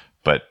you.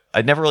 But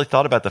I'd never really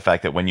thought about the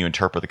fact that when you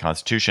interpret the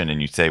Constitution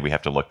and you say we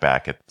have to look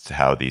back at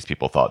how these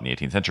people thought in the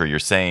 18th century, you're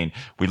saying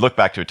we look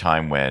back to a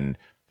time when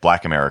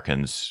Black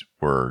Americans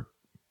were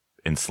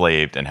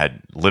enslaved and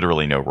had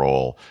literally no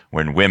role,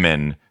 when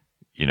women,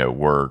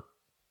 were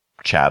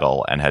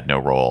chattel and had no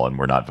role and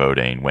were not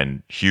voting,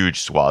 when huge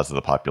swaths of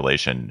the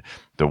population,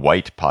 the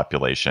white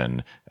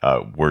population,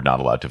 were not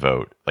allowed to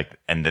vote.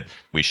 And that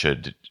we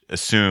should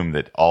assume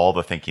that all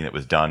the thinking that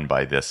was done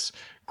by this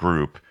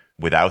group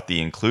without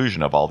the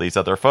inclusion of all these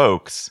other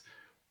folks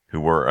who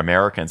were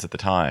Americans at the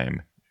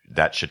time,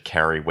 that should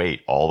carry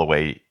weight all the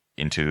way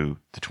into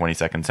the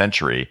 22nd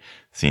century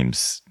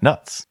seems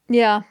nuts.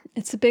 Yeah,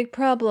 it's a big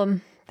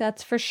problem.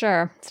 That's for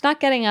sure. It's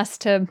not getting us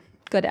to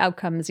good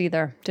outcomes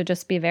either, to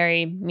just be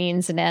very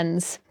means and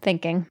ends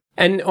thinking.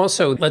 And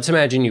also, let's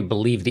imagine you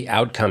believe the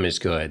outcome is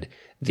good.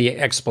 The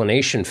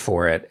explanation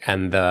for it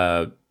and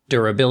the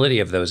durability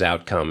of those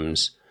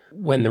outcomes,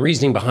 when the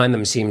reasoning behind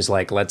them seems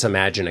like, let's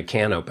imagine a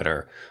can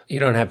opener, you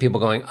don't have people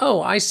going,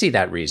 oh, I see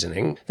that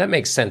reasoning. That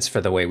makes sense for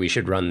the way we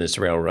should run this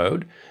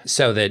railroad.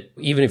 So that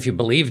even if you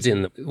believed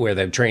in where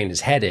the train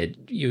is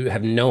headed, you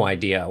have no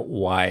idea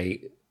why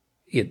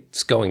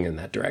it's going in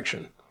that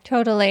direction.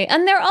 Totally.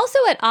 And they're also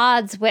at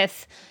odds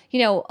with,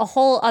 a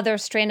whole other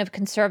strain of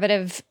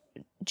conservative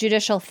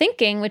judicial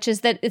thinking, which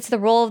is that it's the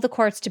role of the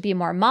courts to be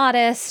more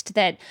modest,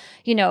 that,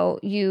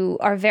 you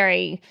are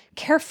very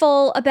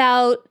careful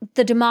about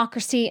the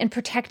democracy and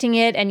protecting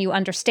it, and you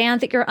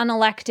understand that you're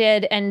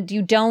unelected, and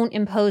you don't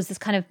impose this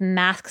kind of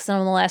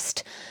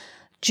maximalist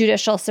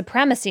judicial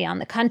supremacy on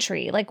the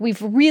country. Like,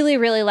 we've really,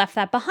 really left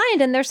that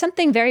behind, and there's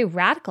something very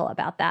radical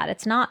about that.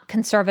 It's not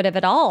conservative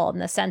at all in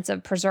the sense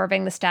of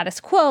preserving the status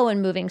quo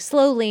and moving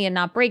slowly and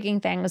not breaking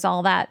things,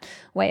 all that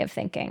way of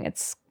thinking.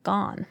 It's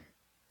gone.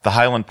 The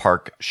Highland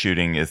Park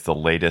shooting is the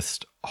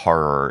latest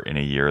horror in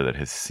a year that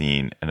has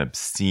seen an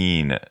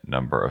obscene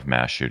number of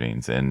mass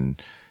shootings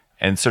and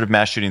sort of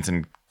mass shootings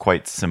in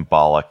quite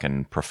symbolic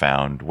and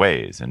profound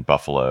ways. In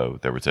Buffalo,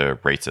 there was a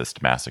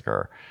racist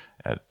massacre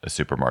at a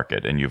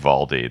supermarket. In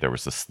Uvalde, there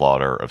was the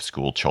slaughter of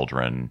school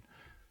children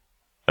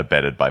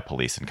abetted by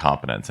police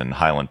incompetence. In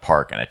Highland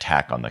Park, an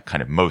attack on the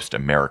kind of most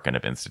American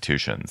of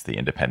institutions, the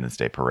Independence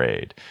Day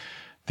Parade.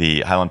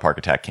 The Highland Park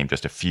attack came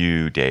just a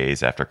few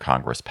days after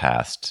Congress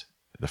passed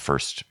the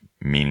first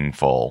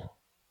meaningful,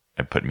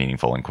 I put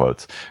meaningful in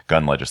quotes,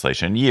 gun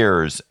legislation in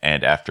years,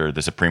 and after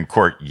the Supreme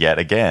Court yet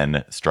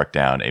again struck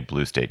down a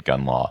blue state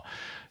gun law.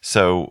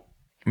 So,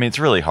 I mean, it's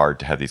really hard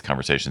to have these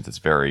conversations.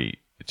 It's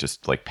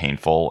just like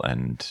painful,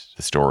 and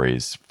the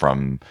stories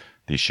from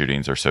these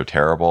shootings are so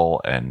terrible,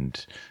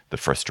 and the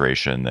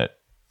frustration that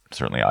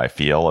certainly I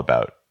feel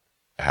about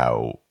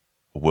how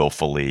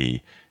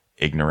willfully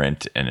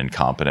ignorant and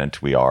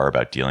incompetent we are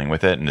about dealing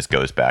with it. And this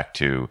goes back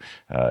to,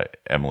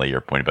 Emily,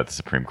 your point about the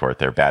Supreme Court.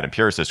 They're bad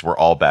empiricists. We're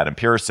all bad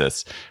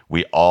empiricists.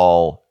 We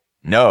all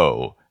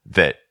know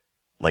that,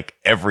 like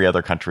every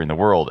other country in the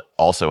world,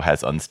 also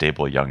has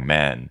unstable young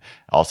men,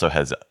 also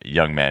has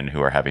young men who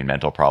are having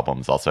mental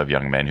problems, also have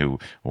young men who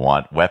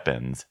want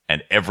weapons.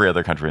 And every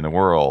other country in the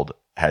world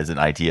has an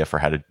idea for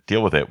how to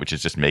deal with it, which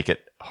is just make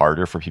it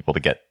harder for people to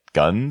get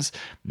guns,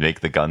 make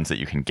the guns that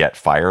you can get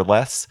fire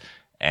less,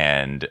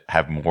 and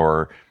have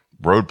more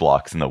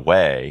roadblocks in the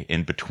way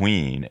in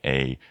between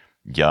a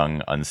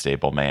young,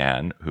 unstable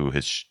man who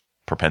has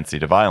propensity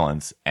to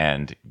violence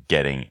and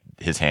getting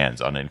his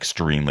hands on an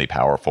extremely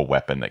powerful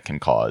weapon that can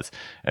cause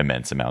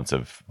immense amounts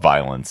of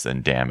violence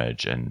and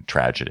damage and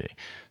tragedy.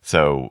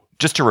 So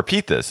just to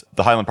repeat this,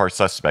 the Highland Park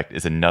suspect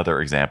is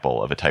another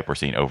example of a type we're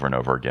seeing over and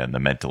over again, the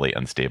mentally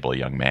unstable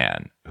young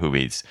man who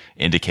he's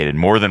indicated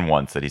more than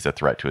once that he's a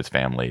threat to his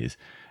families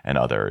and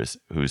others,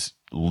 who's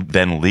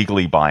then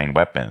legally buying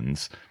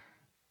weapons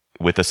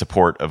with the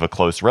support of a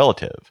close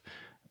relative.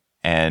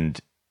 And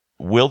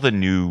will the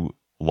new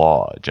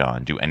law,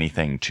 John, do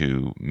anything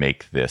to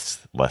make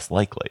this less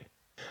likely?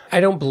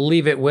 I don't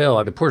believe it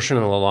will. The portion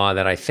of the law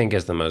that I think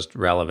is the most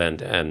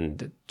relevant,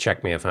 and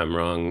check me if I'm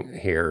wrong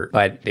here,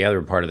 but the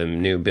other part of the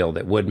new bill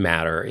that would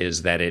matter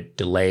is that it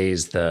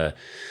delays the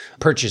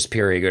purchase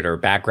period or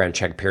background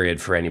check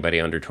period for anybody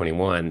under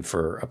 21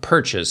 for a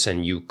purchase.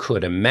 And you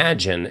could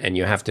imagine, and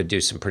you have to do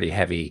some pretty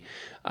heavy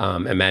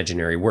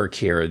imaginary work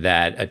here,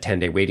 that a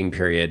 10-day waiting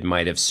period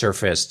might have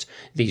surfaced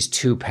these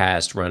two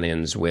past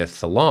run-ins with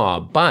the law.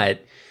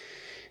 But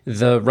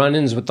the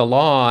run-ins with the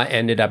law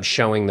ended up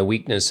showing the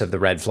weakness of the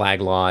red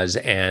flag laws,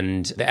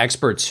 and the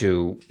experts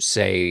who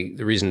say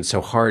the reason it's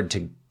so hard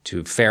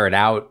to ferret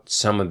out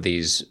some of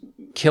these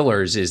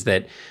killers is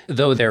that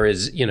though there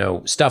is,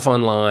 stuff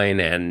online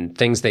and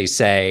things they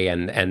say,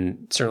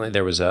 and certainly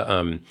there was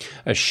a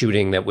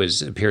shooting that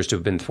appears to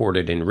have been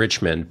thwarted in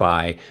Richmond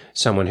by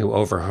someone who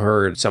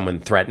overheard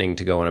someone threatening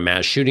to go on a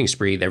mass shooting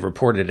spree. They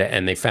reported it,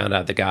 and they found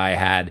out the guy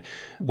had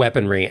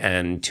weaponry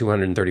and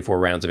 234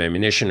 rounds of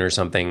ammunition or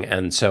something,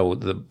 and so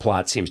the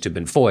plot seems to have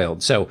been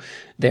foiled. So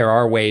there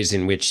are ways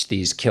in which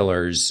these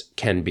killers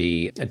can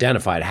be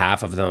identified.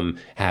 Half of them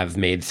have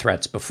made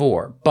threats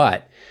before,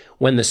 but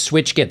when the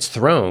switch gets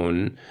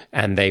thrown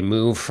and they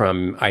move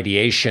from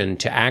ideation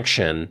to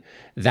action,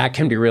 that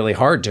can be really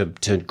hard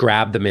to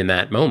grab them in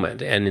that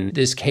moment. And in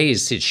this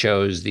case, it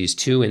shows these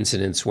two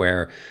incidents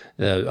where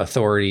the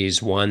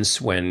authorities, once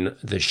when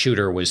the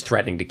shooter was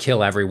threatening to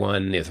kill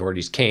everyone, the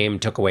authorities came,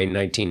 took away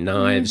 19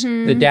 knives.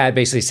 Mm-hmm. The dad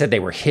basically said they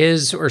were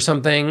his or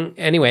something.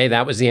 Anyway,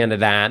 that was the end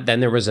of that. Then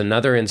there was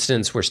another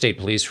instance where state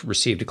police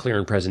received a clear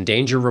and present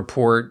danger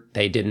report.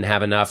 They didn't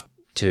have enough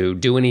to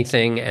do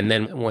anything. And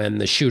then when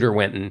the shooter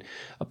went and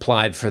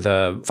applied for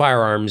the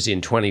firearms in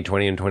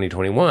 2020 and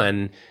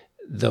 2021,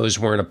 those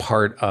weren't a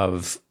part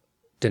of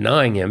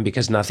denying him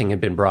because nothing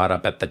had been brought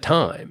up at the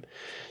time.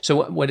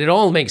 So what it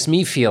all makes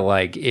me feel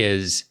like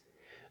is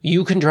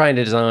you can try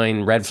to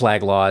design red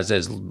flag laws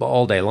as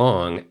all day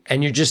long,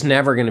 and you're just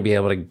never going to be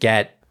able to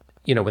get,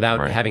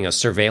 without having a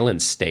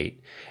surveillance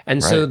state.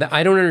 And so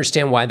I don't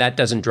understand why that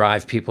doesn't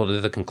drive people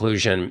to the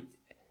conclusion,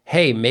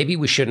 hey, maybe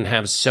we shouldn't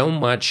have so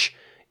much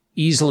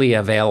easily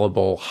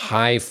available,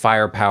 high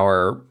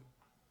firepower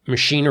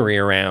machinery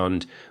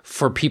around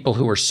for people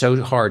who are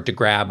so hard to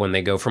grab when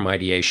they go from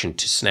ideation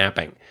to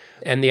snapping.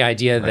 And the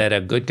idea that a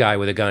good guy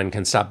with a gun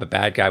can stop a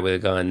bad guy with a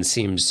gun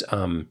seems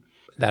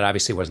that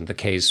obviously wasn't the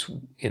case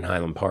in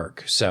Highland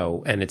Park.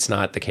 So, and it's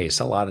not the case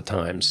a lot of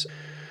times.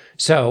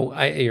 So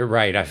you're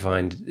right. I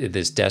find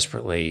this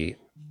desperately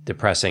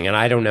depressing. And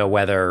I don't know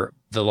whether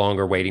the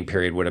longer waiting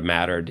period would have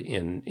mattered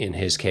in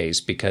his case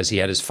because he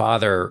had his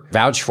father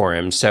vouch for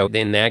him. So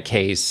in that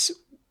case,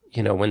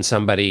 when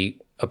somebody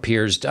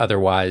appears to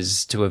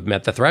otherwise to have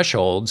met the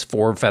thresholds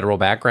for federal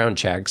background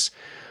checks,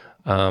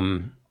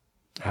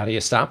 how do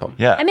you stop them?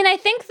 Yeah. I mean, I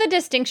think the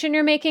distinction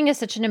you're making is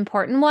such an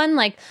important one.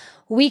 Like,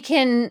 we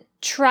can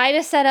try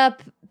to set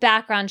up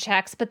background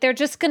checks, but they're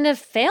just going to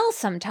fail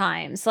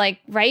sometimes. Like,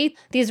 right?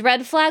 These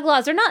red flag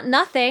laws are not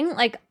nothing.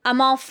 Like,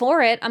 I'm all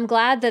for it. I'm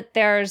glad that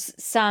there's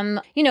some,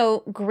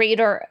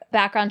 greater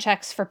background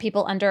checks for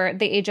people under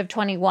the age of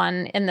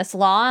 21 in this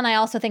law. And I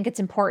also think it's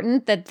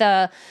important that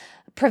the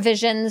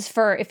provisions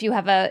for if you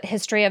have a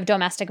history of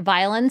domestic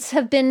violence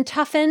have been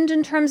toughened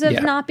in terms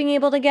of not being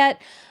able to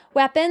get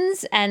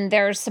weapons. And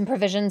there's some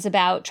provisions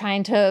about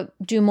trying to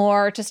do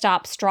more to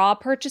stop straw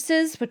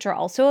purchases, which are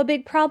also a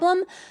big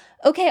problem.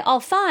 Okay, all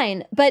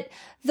fine. But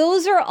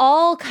those are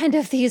all kind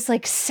of these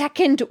like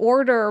second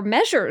order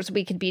measures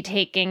we could be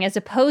taking, as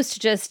opposed to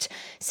just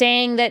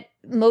saying that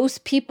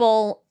most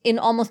people in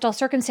almost all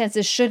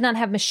circumstances should not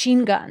have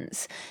machine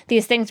guns.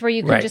 These things where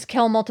you can just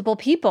kill multiple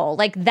people.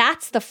 Like,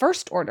 that's the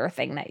first order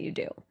thing that you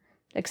do,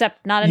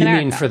 except not in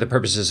America. You mean for the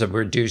purposes of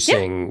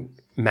reducing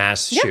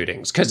mass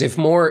shootings? Because if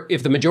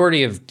the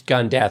majority of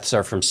gun deaths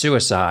are from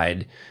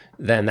suicide,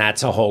 then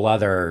that's a whole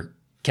other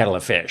kettle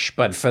of fish.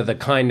 But for the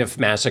kind of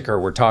massacre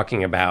we're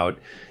talking about,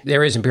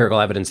 there is empirical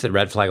evidence that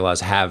red flag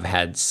laws have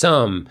had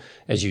some,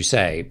 as you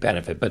say,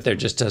 benefit, but there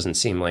just doesn't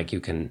seem like you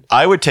can.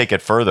 I would take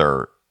it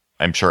further.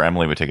 I'm sure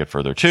Emily would take it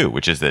further too,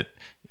 which is that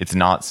it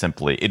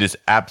is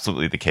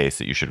absolutely the case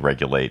that you should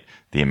regulate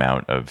the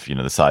amount of,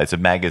 the size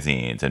of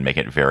magazines and make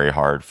it very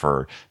hard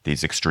for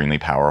these extremely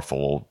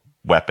powerful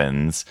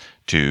weapons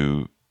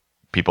to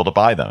people to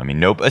buy them. I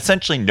mean,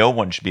 essentially no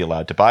one should be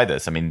allowed to buy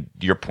this. I mean,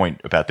 your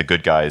point about the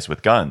good guys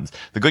with guns.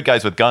 The good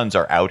guys with guns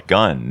are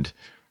outgunned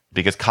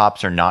because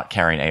cops are not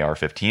carrying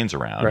AR-15s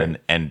around,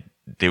 and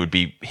they would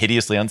be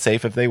hideously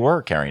unsafe if they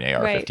were carrying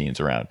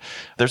AR-15s around.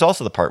 There's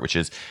also the part which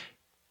is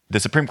the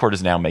Supreme Court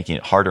is now making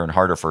it harder and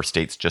harder for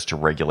states just to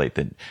regulate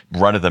the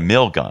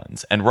run-of-the-mill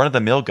guns. And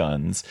run-of-the-mill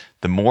guns,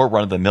 the more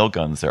run-of-the-mill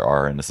guns there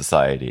are in a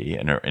society,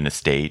 in a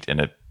state, in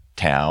a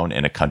town,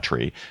 in a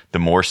country, the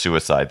more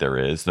suicide there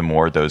is, the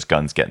more those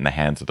guns get in the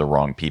hands of the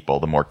wrong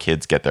people, the more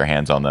kids get their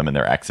hands on them and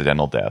their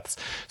accidental deaths.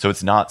 So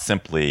it's not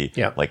simply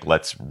like,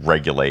 let's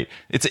regulate.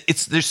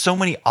 There's so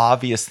many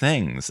obvious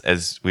things,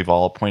 as we've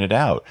all pointed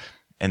out.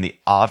 And the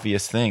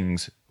obvious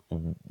things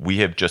we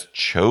have just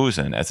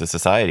chosen as a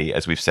society,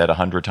 as we've said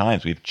 100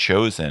 times, we've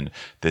chosen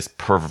this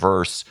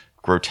perverse,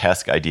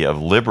 grotesque idea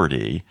of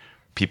liberty.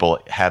 People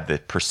have the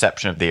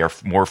perception of they are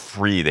more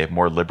free, they have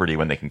more liberty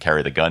when they can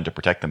carry the gun to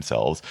protect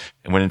themselves.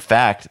 And when in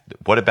fact,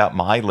 what about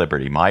my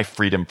liberty, my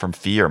freedom from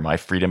fear, my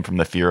freedom from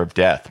the fear of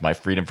death, my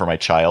freedom for my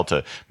child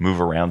to move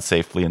around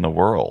safely in the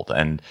world?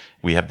 And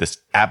we have this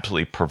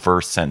absolutely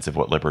perverse sense of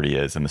what liberty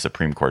is, and the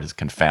Supreme Court has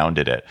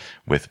confounded it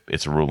with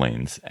its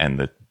rulings, and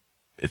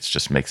it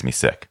just makes me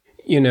sick.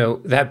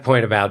 That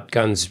point about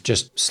guns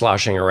just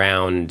sloshing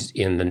around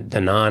in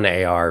the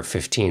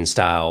non-AR-15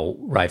 style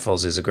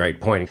rifles is a great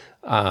point.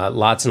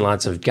 Lots and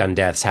lots of gun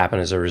deaths happen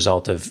as a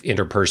result of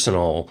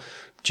interpersonal,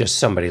 just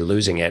somebody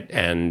losing it.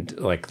 And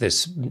like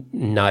this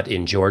nut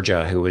in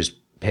Georgia who was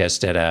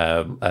pissed at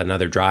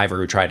another driver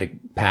who tried to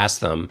pass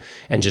them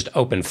and just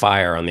opened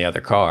fire on the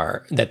other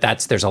car.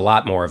 There's a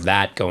lot more of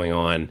that going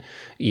on,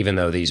 even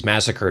though these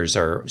massacres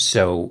are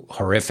so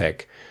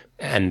horrific.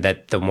 And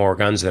that the more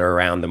guns that are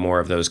around, the more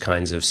of those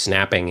kinds of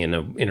snapping in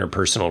an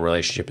interpersonal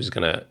relationship is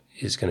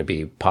gonna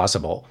be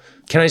possible.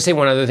 Can I say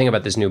one other thing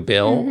about this new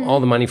bill? Mm-hmm. All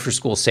the money for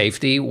school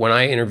safety. When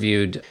I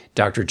interviewed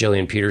Dr.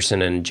 Gillian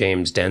Peterson and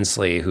James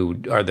Densley,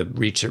 who are the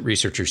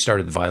researchers who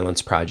started the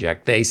Violence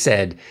Project, they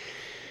said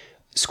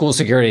school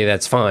security,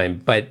 that's fine.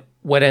 But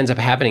what ends up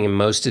happening in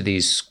most of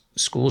these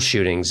school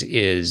shootings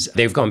is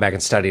they've gone back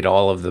and studied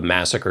all of the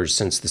massacres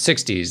since the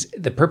 60s.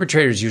 The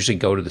perpetrators usually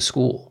go to the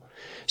school.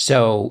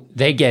 So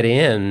they get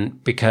in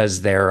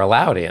because they're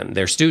allowed in,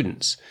 they're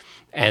students.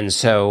 And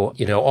so,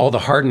 all the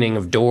hardening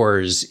of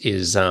doors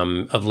is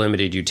of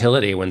limited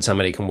utility when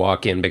somebody can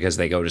walk in because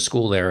they go to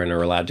school there and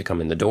are allowed to come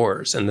in the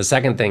doors. And the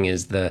second thing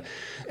is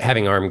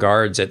having armed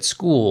guards at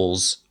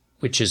schools,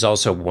 which is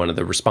also one of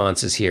the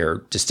responses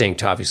here,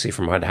 distinct obviously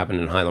from what happened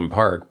in Highland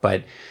Park.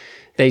 But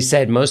they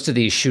said most of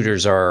these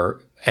shooters are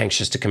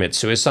anxious to commit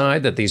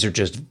suicide, that these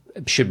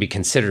should be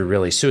considered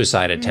really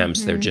suicide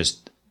attempts. Mm-hmm. They're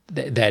just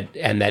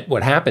that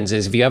what happens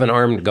is if you have an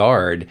armed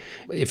guard,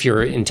 if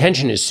your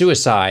intention is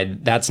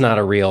suicide, that's not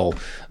a real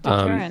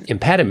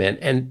impediment.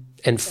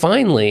 And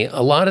finally,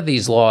 a lot of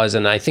these laws,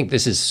 and I think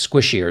this is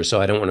squishier,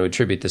 so I don't want to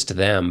attribute this to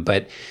them,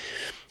 but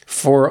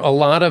for a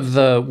lot of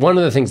one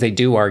of the things they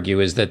do argue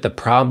is that the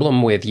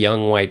problem with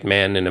young white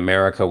men in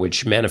America,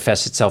 which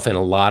manifests itself in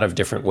a lot of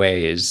different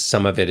ways,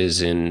 some of it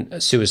is in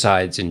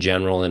suicides in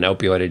general and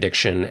opioid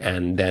addiction,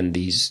 and then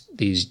these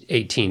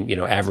 18,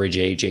 average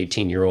age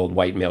 18-year-old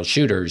white male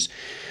shooters.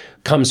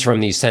 comes from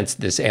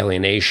this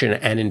alienation.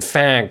 And in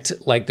fact,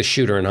 like the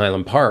shooter in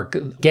Highland Park,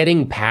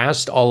 getting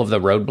past all of the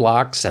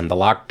roadblocks and the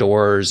locked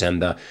doors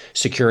and the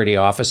security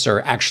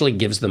officer actually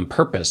gives them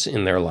purpose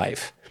in their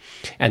life.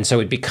 And so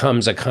it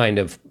becomes a kind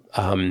of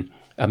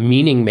a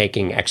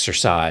meaning-making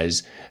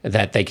exercise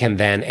that they can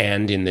then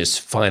end in this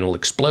final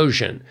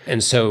explosion.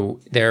 And so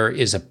there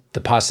is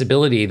the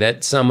possibility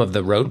that some of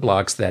the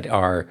roadblocks that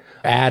are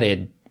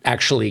added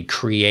actually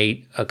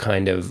create a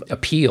kind of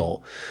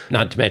appeal,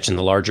 not to mention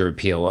the larger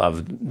appeal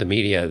of the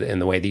media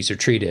and the way these are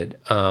treated.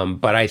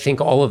 But I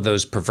think all of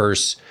those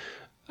perverse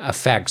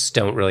effects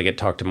don't really get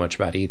talked much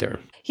about either.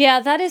 Yeah,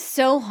 that is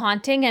so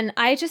haunting. And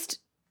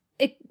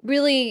it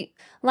really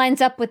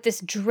lines up with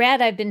this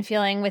dread I've been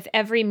feeling with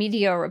every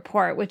media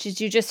report, which is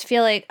you just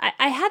feel like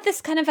I had this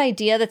kind of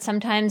idea that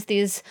sometimes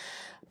these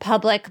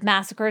public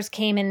massacres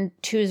came in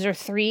 2s or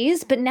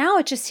 3s, but now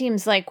it just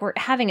seems like we're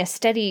having a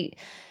steady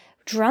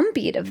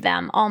drumbeat of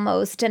them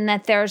almost, and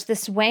that there's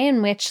this way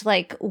in which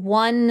like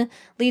one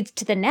leads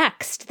to the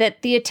next,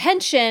 that the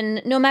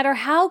attention, no matter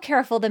how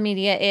careful the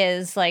media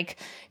is, like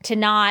to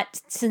not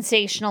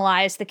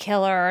sensationalize the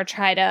killer or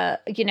try to,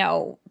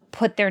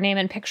 put their name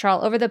and picture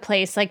all over the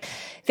place, like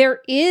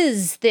there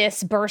is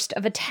this burst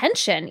of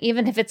attention,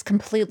 even if it's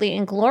completely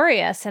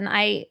inglorious. And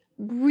I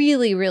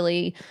really,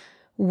 really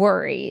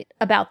worry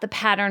about the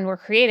pattern we're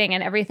creating,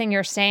 and everything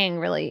you're saying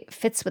really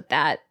fits with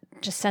that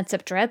just sense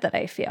of dread that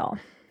I feel.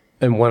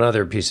 And one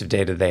other piece of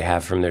data they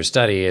have from their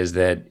study is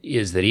that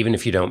even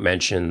if you don't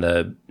mention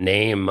the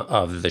name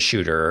of the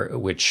shooter,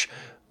 which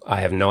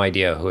I have no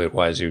idea who it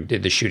was who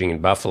did the shooting in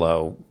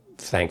Buffalo,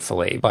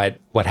 thankfully, but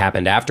what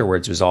happened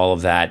afterwards was all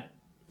of that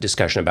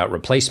discussion about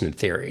replacement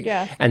theory.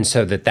 Yeah. And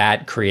so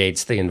that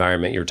creates the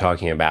environment you're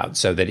talking about,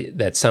 so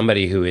that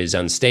somebody who is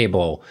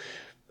unstable,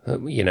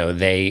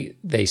 they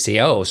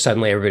see,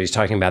 suddenly everybody's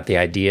talking about the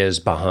ideas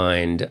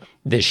behind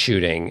this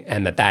shooting,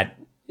 and that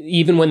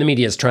even when the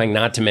media is trying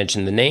not to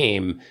mention the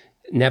name,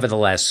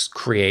 nevertheless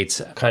creates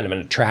kind of an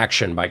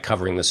attraction by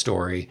covering the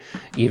story,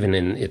 even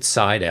in its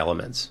side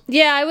elements.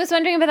 Yeah, I was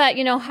wondering about that.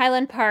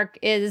 Highland Park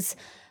is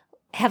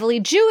heavily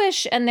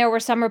Jewish, and there were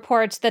some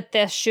reports that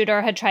this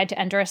shooter had tried to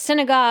enter a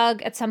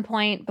synagogue at some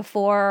point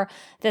before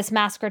this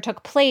massacre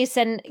took place.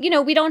 And,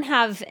 we don't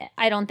have,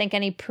 I don't think,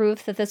 any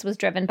proof that this was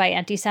driven by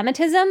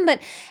anti-Semitism. And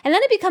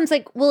then it becomes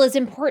like, well, is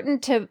it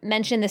important to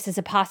mention this as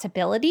a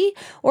possibility?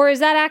 Or is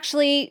that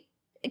actually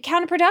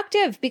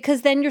counterproductive,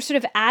 because then you're sort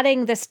of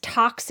adding this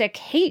toxic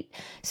hate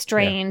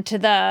strain to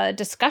the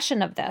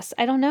discussion of this?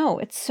 I don't know.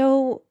 It's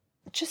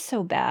just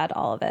so bad,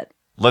 all of it.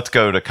 Let's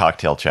go to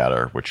cocktail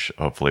chatter, which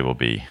hopefully will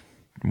be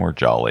more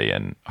jolly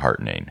and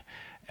heartening.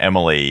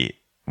 Emily,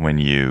 when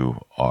you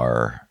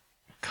are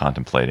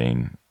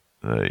contemplating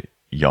the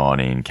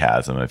yawning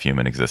chasm of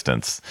human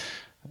existence,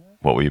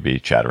 what will you be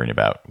chattering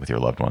about with your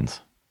loved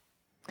ones?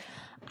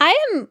 I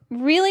am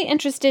really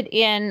interested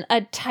in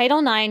a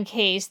Title IX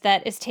case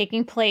that is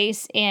taking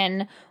place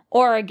in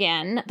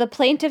Oregon. The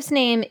plaintiff's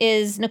name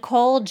is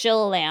Nicole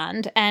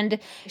Gilliland, and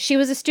she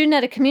was a student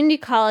at a community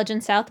college in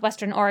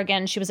southwestern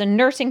Oregon. She was a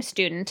nursing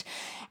student.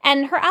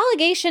 And her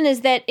allegation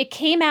is that it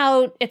came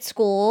out at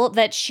school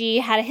that she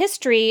had a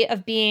history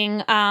of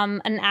being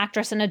an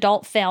actress in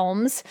adult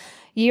films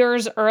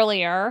years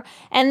earlier,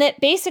 and that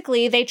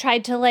basically they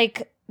tried to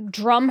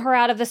drum her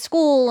out of the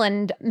school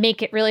and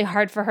make it really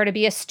hard for her to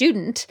be a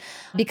student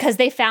because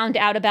they found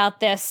out about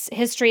this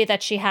history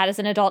that she had as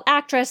an adult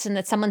actress, and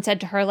that someone said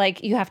to her,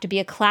 you have to be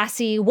a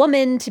classy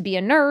woman to be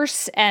a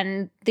nurse,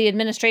 and the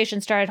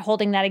administration started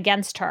holding that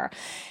against her.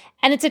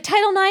 And it's a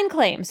Title IX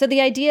claim. So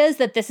the idea is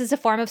that this is a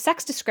form of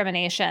sex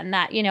discrimination,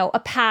 that, a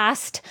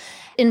past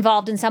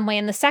involved in some way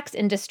in the sex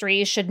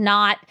industry should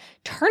not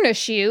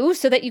tarnish you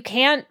so that you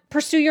can't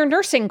pursue your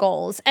nursing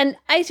goals. And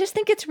I just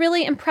think it's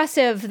really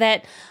impressive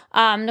that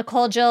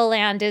Nicole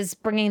Gilliland is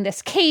bringing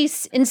this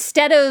case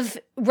instead of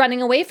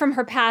running away from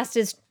her past,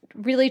 is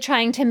really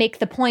trying to make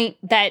the point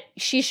that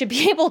she should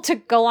be able to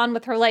go on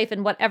with her life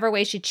in whatever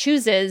way she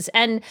chooses,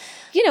 and,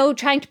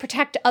 trying to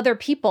protect other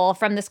people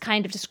from this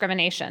kind of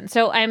discrimination.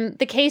 So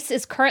the case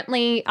is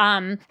currently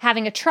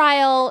having a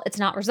trial. It's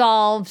not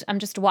resolved. I'm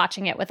just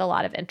watching it with a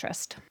lot of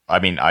interest. I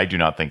mean, I do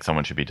not think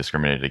someone should be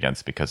discriminated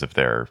against because of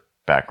their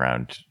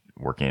background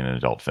working in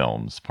adult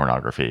films,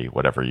 pornography,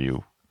 whatever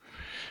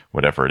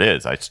it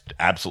is. I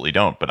absolutely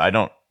don't. But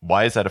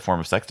why is that a form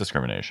of sex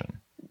discrimination?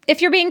 If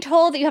you're being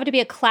told that you have to be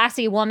a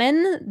classy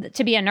woman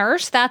to be a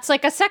nurse, that's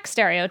like a sex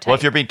stereotype. Well,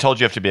 if you're being told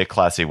you have to be a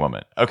classy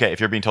woman. Okay,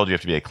 if you're being told you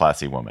have to be a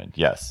classy woman,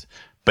 yes.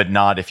 But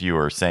not if you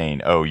are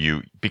saying,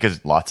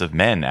 because lots of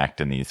men act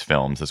in these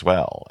films as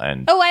well.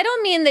 And I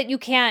don't mean that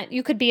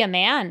you could be a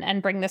man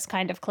and bring this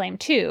kind of claim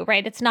too,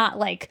 right? It's not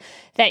like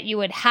that you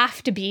would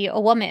have to be a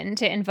woman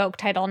to invoke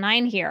Title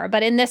IX here.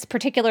 But in this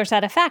particular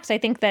set of facts, I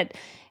think that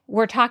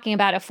we're talking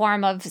about a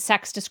form of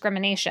sex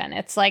discrimination.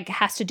 It's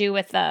has to do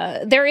with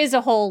there is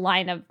a whole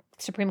line of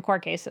Supreme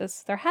Court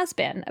cases there has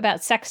been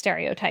about sex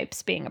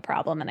stereotypes being a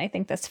problem, and I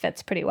think this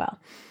fits pretty well.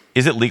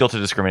 Is it legal to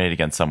discriminate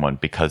against someone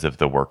because of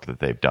the work that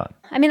they've done?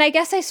 I mean, I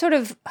guess I sort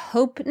of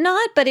hope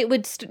not, but it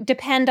would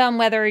depend on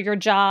whether your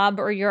job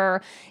or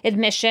your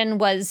admission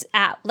was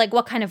at, like,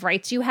 what kind of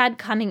rights you had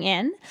coming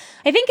in.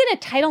 I think in a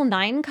Title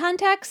IX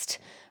context,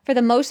 for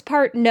the most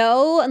part,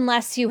 no,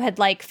 unless you had,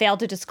 like,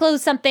 failed to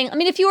disclose something. I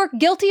mean, if you were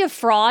guilty of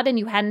fraud and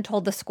you hadn't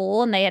told the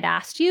school and they had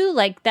asked you,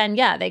 like, then,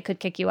 yeah, they could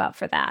kick you out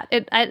for that.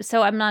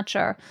 So I'm not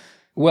sure.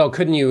 Well,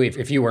 couldn't you,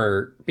 if you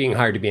were being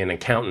hired to be an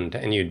accountant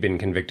and you'd been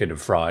convicted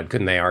of fraud,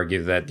 couldn't they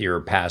argue that your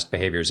past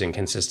behavior is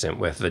inconsistent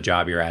with the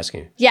job you're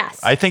asking? Yes.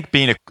 I think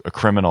being a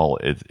criminal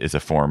is a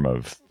form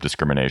of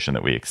discrimination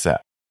that we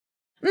accept.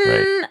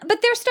 Right.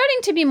 But there's starting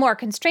to be more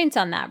constraints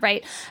on that,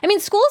 right? I mean,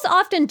 schools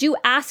often do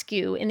ask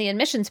you in the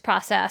admissions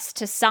process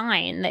to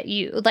sign that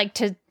you, like,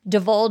 to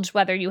divulge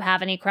whether you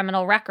have any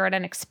criminal record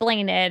and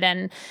explain it,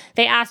 and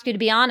they ask you to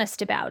be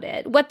honest about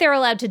it. What they're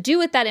allowed to do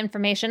with that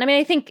information, I mean,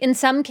 I think in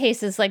some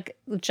cases, like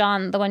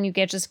John, the one you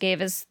just gave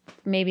is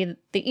maybe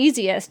the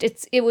easiest.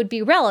 It would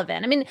be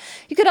relevant. I mean,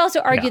 you could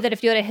also argue that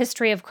if you had a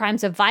history of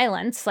crimes of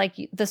violence, like,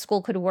 the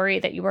school could worry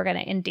that you were going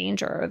to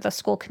endanger the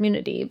school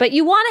community. But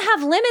you want to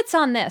have limits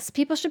on this.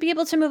 People should be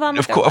able to move on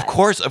with their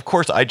lives. Of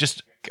course.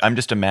 I'm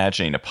just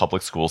imagining a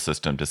public school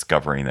system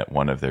discovering that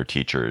one of their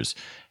teachers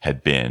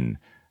had been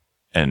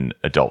an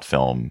adult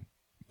film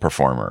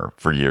performer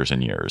for years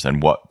and years,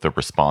 and what the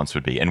response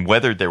would be, and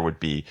whether there would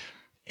be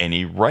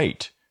any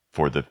right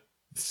for the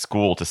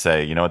school to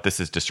say, you know what, this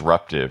is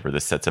disruptive, or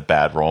this sets a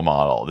bad role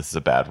model. This is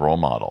a bad role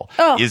model.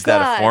 Is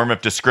that a form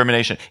of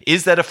discrimination?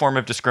 Is that a form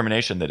of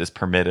discrimination that is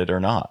permitted or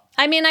not?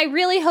 I mean, I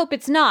really hope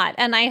it's not.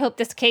 And I hope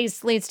this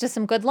case leads to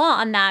some good law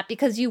on that,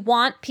 because you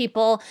want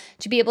people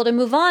to be able to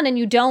move on, and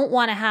you don't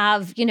want to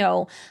have,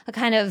 a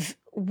kind of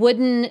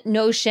wooden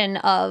notion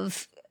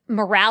of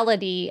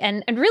morality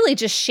and really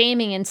just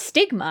shaming and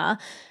stigma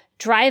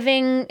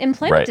driving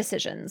employment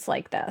decisions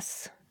like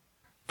this.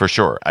 For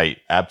sure. I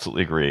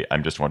absolutely agree.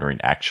 I'm just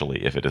wondering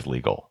actually if it is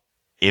legal,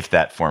 if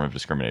that form of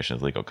discrimination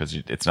is legal, because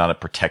it's not a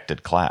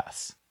protected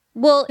class.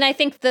 Well, and I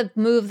think the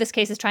move this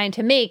case is trying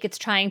to make, it's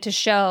trying to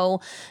show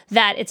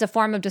that it's a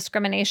form of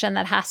discrimination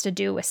that has to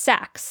do with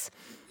sex.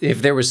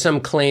 If there was some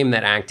claim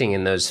that acting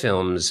in those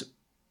films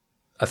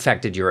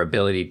affected your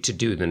ability to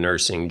do the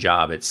nursing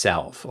job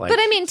itself. Like, but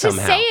I mean,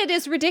 somehow. To say it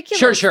is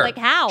ridiculous. Sure. Like,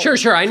 how?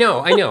 Sure. I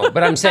know.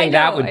 But I'm saying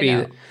that would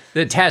be,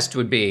 the test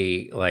would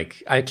be,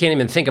 like, I can't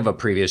even think of a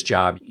previous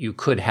job you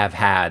could have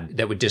had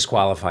that would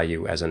disqualify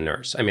you as a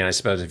nurse. I mean, I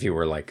suppose if you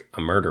were, like,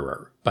 a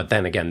murderer. But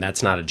then again,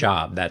 that's not a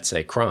job. That's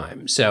a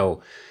crime.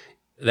 So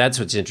that's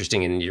what's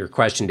interesting in your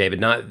question, David.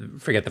 Not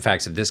forget the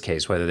facts of this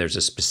case, whether there's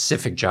a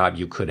specific job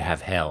you could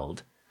have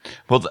held.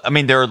 Well, I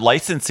mean, there are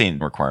licensing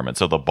requirements.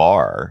 So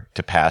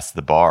to pass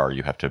the bar,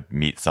 you have to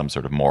meet some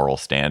sort of moral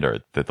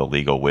standard that the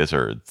legal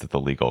wizards, that the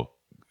legal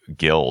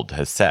guild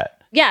has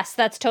set. Yes,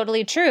 that's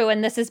totally true.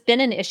 And this has been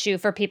an issue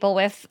for people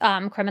with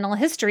criminal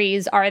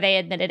histories. Are they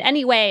admitted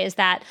anyway? Is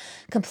that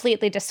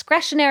completely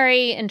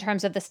discretionary in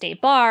terms of the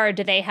state bar?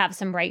 Do they have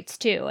some rights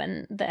too?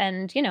 And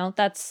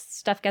that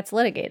stuff gets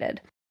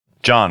litigated.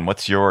 John,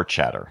 what's your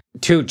chatter?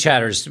 Two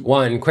chatters.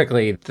 One,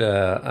 quickly,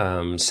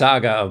 the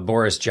saga of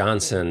Boris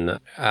Johnson,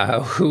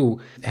 who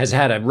has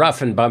had a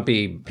rough and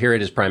bumpy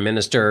period as prime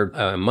minister.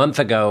 A month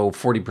ago,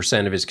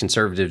 40% of his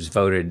conservatives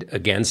voted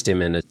against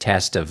him in a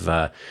test of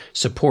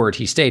support.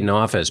 He stayed in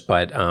office,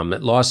 but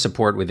lost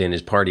support within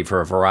his party for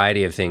a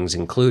variety of things,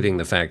 including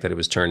the fact that it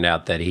was turned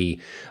out that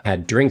he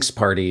had drinks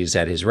parties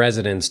at his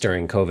residence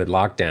during COVID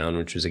lockdown,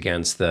 which was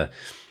against the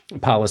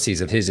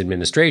policies of his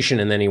administration,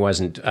 and then he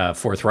wasn't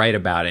forthright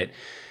about it.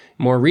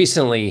 More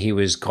recently, he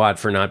was caught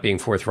for not being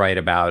forthright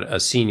about a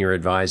senior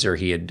advisor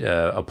he had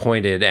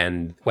appointed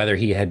and whether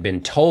he had been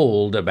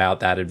told about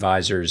that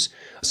advisor's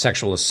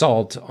sexual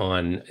assault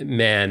on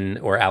men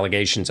or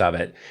allegations of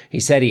it. He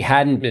said he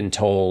hadn't been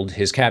told.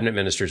 His cabinet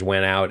ministers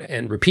went out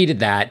and repeated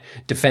that,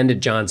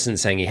 defended Johnson,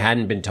 saying he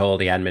hadn't been told.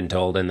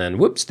 And then,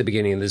 whoops, the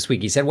beginning of this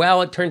week, he said,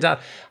 well, it turns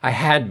out I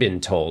had been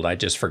told. I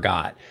just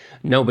forgot.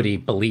 Nobody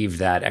believed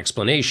that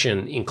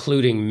explanation,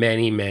 including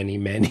many, many,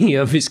 many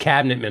of his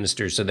cabinet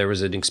ministers. So there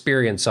was an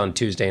experience on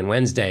Tuesday and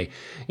Wednesday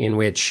in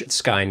which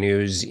Sky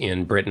News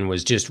in Britain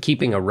was just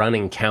keeping a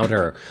running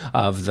counter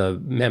of the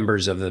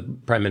members of the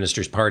prime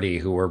minister's party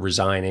who were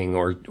resigning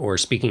or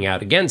speaking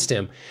out against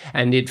him.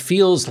 And it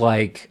feels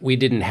like we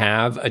didn't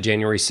have a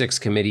January 6th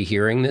committee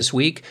hearing this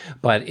week,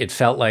 but it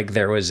felt like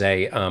there was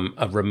a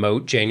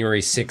remote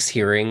January 6th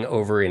hearing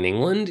over in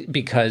England,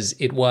 because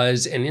it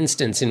was an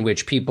instance in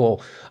which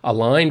people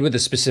aligned with a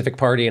specific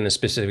party and a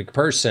specific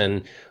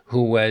person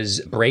who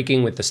was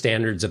breaking with the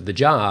standards of the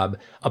job,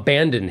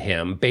 abandoned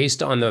him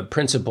based on the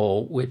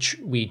principle which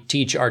we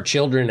teach our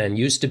children and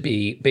used to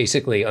be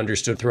basically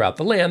understood throughout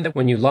the land, that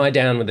when you lie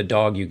down with a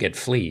dog, you get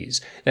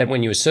fleas. That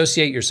when you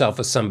associate yourself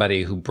with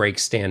somebody who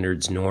breaks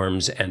standards,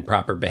 norms, and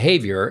proper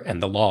behavior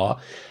and the law,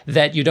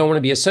 that you don't want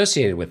to be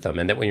associated with them.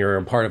 And that when you're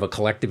a part of a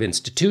collective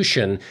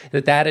institution,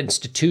 that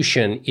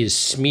institution is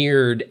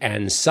smeared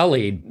and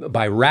sullied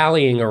by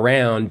rallying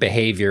around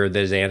behavior that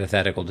is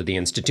antithetical to the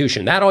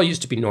institution. That all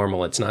used to be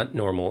normal. It's not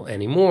normal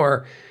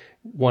anymore.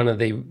 One of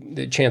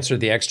the Chancellor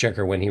of the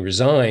Exchequer, when he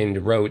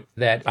resigned, wrote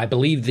that I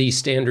believe these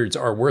standards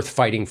are worth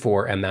fighting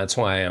for, and that's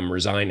why I'm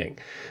resigning.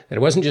 That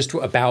it wasn't just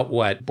about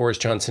what Boris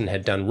Johnson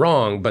had done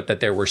wrong, but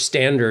that there were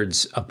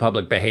standards of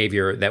public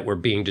behavior that were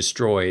being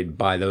destroyed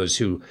by those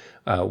who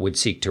would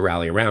seek to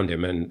rally around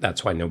him, and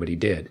that's why nobody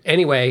did.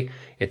 Anyway,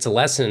 it's a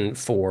lesson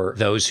for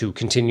those who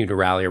continue to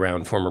rally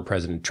around former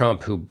President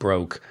Trump, who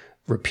broke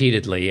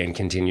repeatedly and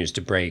continues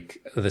to break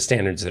the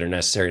standards that are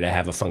necessary to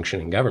have a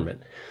functioning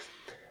government.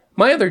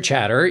 My other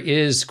chatter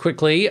is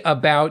quickly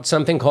about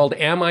something called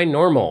Am I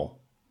Normal?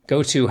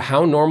 Go to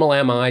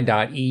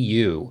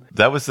hownormalami.eu.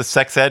 That was the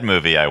sex ed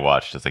movie I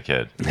watched as a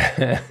kid.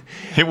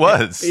 It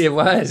was. It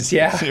was,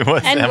 yeah. It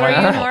was. And were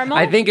you normal?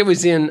 I think it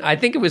was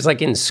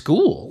like in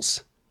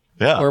schools.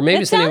 Yeah. Or maybe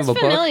it it's the name of a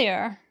book.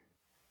 familiar.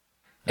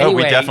 Oh,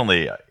 we Anyway,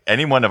 definitely,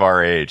 anyone of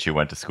our age who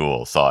went to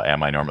school saw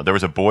Am I Normal? There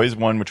was a boys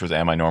one, which was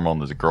Am I Normal? And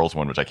there's a girls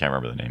one, which I can't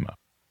remember the name of.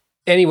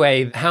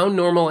 Anyway,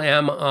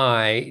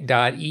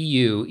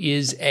 hownormalami.eu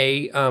is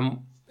a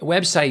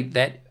website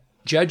that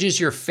judges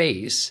your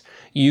face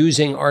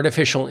using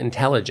artificial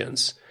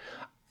intelligence.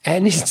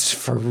 And it's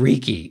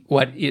freaky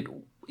what it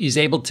is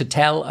able to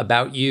tell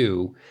about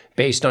you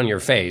based on your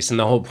face. And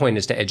the whole point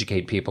is to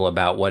educate people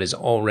about what is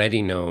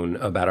already known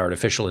about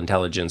artificial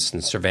intelligence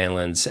and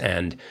surveillance.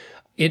 And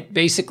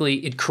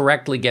it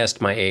correctly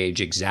guessed my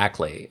age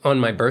exactly on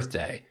my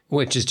birthday,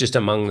 which is just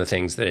among the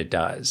things that it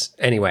does.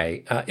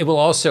 Anyway, it will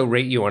also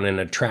rate you on an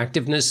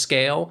attractiveness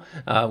scale,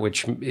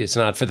 which is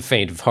not for the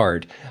faint of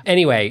heart.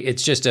 Anyway,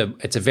 it's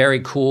a very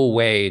cool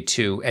way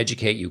to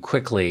educate you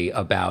quickly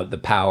about the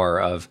power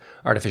of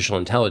artificial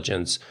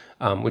intelligence,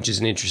 which is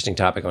an interesting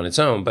topic on its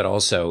own, but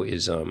also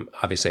is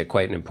obviously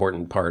quite an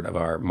important part of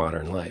our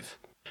modern life.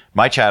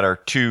 My chatter,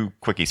 2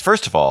 quickies.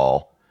 First of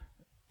all,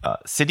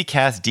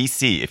 CityCast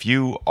DC, if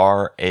you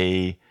are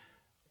a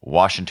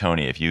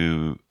Washingtonian, if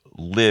you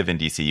live in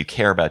DC, you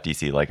care about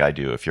DC like I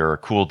do, if you're a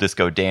cool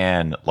Disco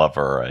Dan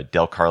lover, a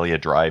Del Carlia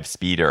Drive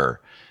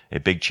speeder, a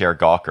Big Chair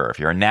gawker, if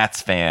you're a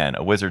Nats fan,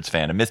 a Wizards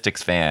fan, a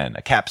Mystics fan,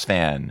 a Caps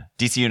fan,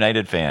 DC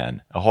United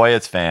fan, a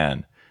Hoyas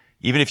fan,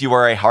 even if you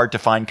are a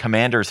hard-to-find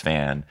Commanders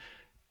fan,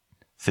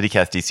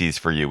 CityCast DC is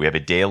for you. We have a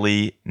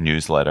daily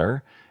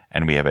newsletter,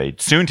 and we have a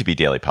soon-to-be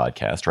daily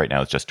podcast. Right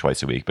now it's just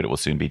twice a week, but it will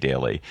soon be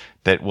daily,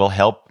 that will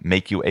help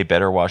make you a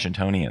better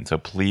Washingtonian. So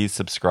please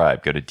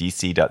subscribe. Go to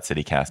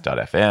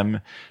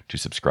dc.citycast.fm to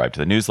subscribe to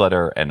the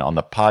newsletter. And on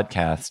the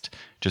podcast,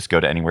 just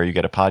go to anywhere you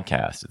get a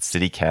podcast. It's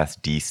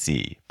CityCast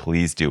DC.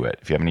 Please do it.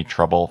 If you have any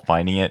trouble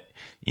finding it,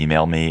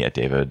 email me at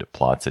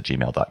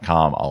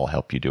davidplotz@gmail.com. I'll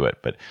help you do it.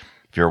 But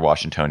if you're a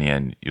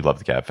Washingtonian, you love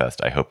the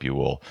Gabfest, I hope you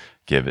will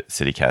give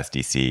CityCast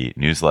DC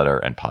newsletter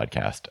and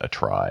podcast a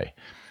try.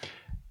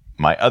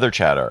 My other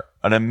chatter,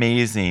 an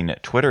amazing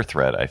Twitter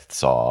thread I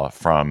saw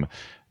from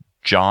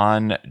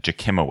John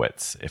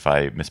Jakimowicz. If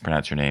I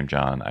mispronounce your name,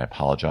 John, I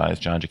apologize.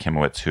 John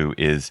Jakimowicz, who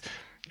is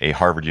a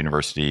Harvard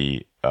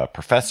University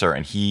professor,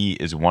 and he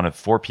is one of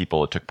 4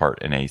 people that took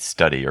part in a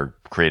study or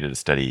created a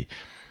study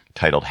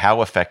titled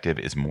How Effective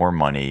is More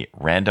Money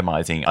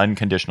Randomizing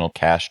Unconditional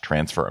Cash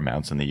Transfer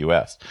Amounts in the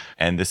U.S.?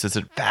 And this is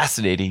a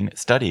fascinating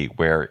study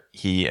where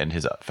he and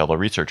his fellow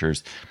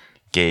researchers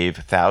gave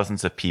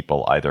thousands of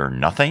people either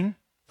nothing,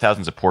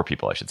 thousands of poor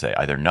people, I should say,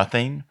 either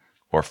nothing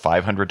or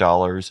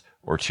 $500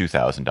 or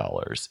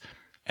 $2,000,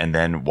 and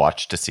then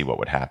watched to see what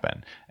would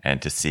happen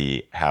and to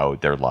see how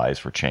their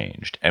lives were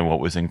changed. And what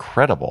was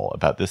incredible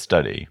about this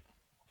study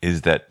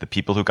is that the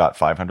people who got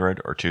 $500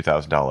 or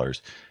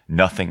 $2,000,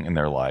 nothing in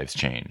their lives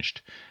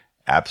changed.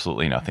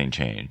 Absolutely nothing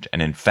changed.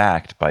 And in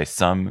fact, by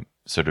some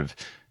sort of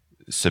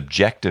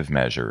subjective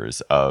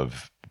measures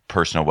of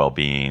personal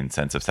well-being,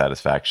 sense of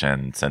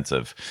satisfaction, sense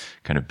of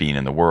kind of being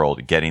in the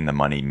world, getting the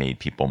money made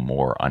people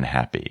more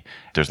unhappy.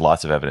 There's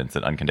lots of evidence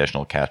that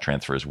unconditional cash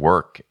transfers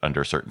work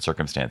under certain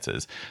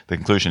circumstances. The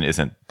conclusion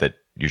isn't that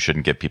you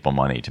shouldn't give people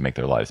money to make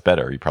their lives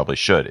better. You probably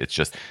should. It's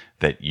just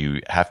that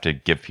you have to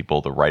give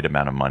people the right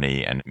amount of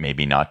money and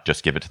maybe not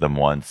just give it to them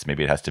once.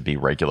 Maybe it has to be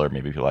regular.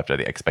 Maybe people have to have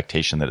the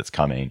expectation that it's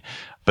coming.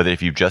 But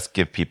if you just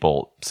give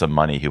people some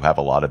money who have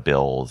a lot of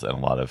bills and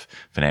a lot of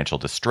financial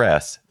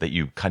distress, that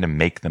you kind of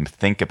make them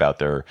think about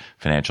their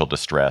financial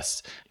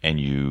distress and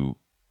you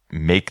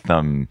make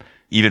them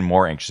even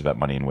more anxious about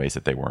money in ways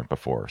that they weren't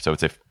before. So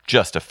it's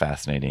just a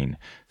fascinating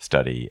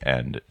study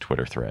and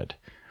Twitter thread.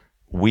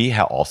 We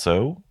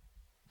also,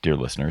 dear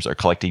listeners, are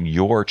collecting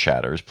your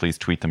chatters. Please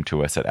tweet them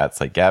to us at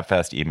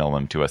 @SlateGabfest. Email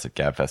them to us at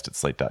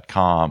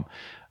gabfest@slate.com.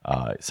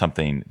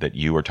 Something that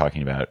you are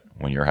talking about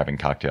when you're having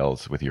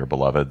cocktails with your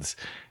beloveds.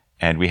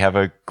 And we have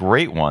a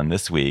great one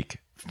this week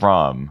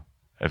from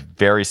a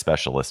very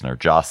special listener,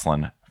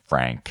 Jocelyn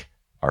Frank,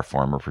 our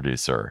former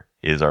producer,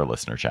 is our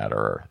listener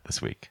chatterer this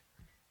week.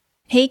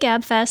 Hey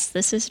Gabfest,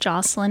 this is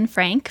Jocelyn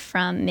Frank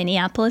from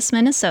Minneapolis,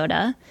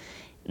 Minnesota.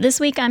 This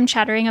week I'm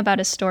chattering about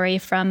a story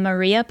from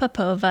Maria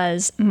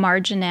Popova's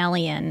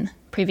Marginalian,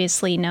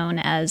 previously known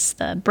as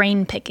the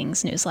Brain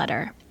Pickings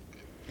newsletter.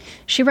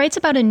 She writes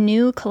about a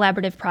new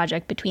collaborative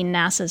project between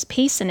NASA's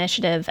PACE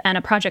initiative and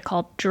a project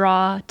called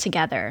Draw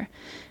Together.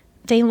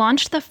 They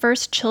launched the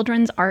first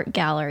children's art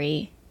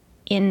gallery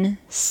in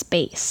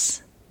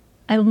space.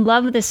 I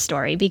love this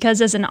story because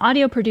as an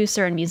audio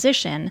producer and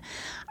musician,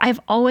 I've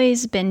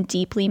always been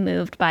deeply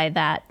moved by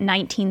that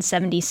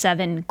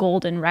 1977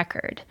 golden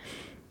record.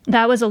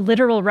 That was a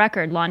literal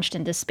record launched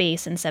into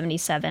space in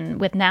 77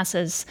 with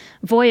NASA's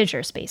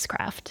Voyager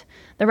spacecraft.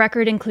 The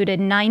record included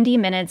 90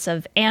 minutes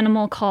of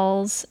animal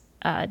calls,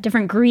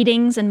 different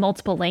greetings in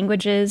multiple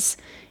languages,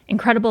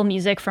 incredible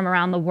music from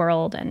around the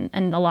world,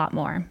 and a lot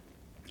more.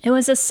 It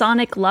was a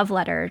sonic love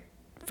letter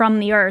from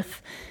the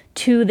Earth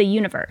to the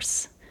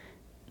universe.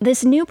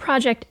 This new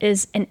project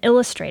is an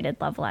illustrated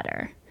love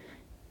letter.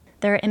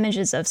 There are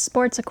images of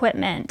sports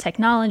equipment,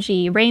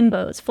 technology,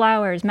 rainbows,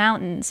 flowers,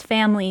 mountains,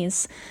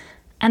 families,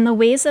 and the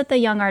ways that the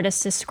young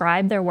artists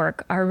describe their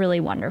work are really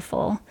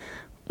wonderful.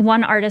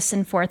 One artist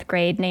in 4th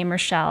grade named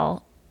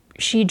Rochelle,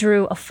 she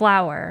drew a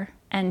flower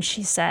and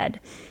she said,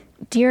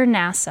 "Dear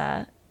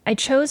NASA, I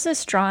chose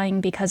this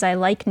drawing because I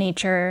like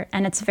nature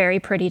and it's very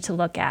pretty to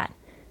look at,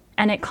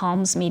 and it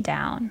calms me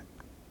down."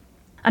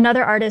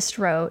 Another artist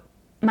wrote,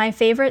 "My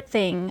favorite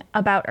thing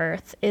about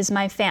Earth is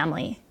my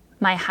family,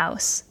 my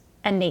house,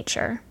 and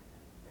nature."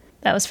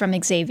 That was from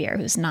Xavier,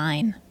 who's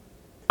 9.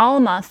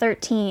 Alma,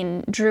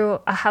 13, drew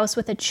a house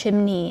with a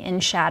chimney in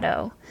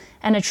shadow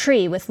and a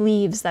tree with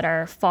leaves that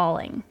are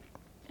falling,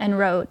 and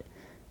wrote,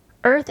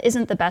 "Earth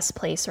isn't the best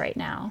place right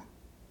now,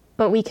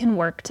 but we can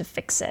work to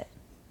fix it."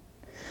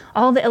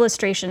 All the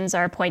illustrations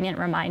are poignant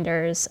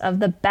reminders of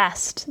the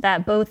best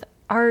that both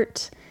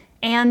art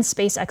and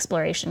space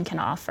exploration can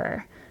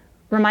offer.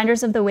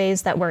 Reminders of the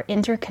ways that we're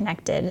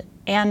interconnected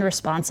and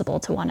responsible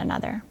to one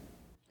another.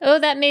 Oh,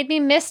 that made me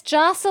miss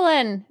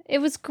Jocelyn. It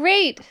was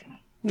great.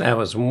 That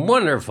was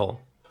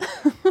wonderful.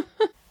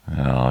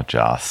 Oh,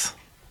 Joss,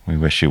 we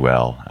wish you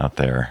well out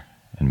there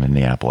in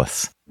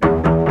Minneapolis.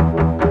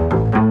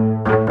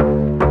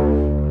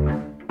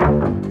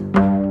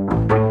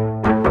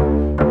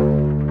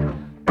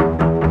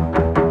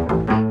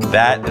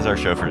 That is our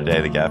show for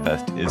today. The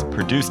Gabfest is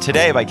produced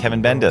today by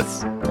Kevin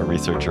Bendis. Our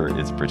researcher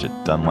is Bridget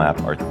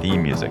Dunlap. Our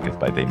theme music is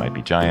by They Might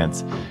Be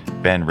Giants.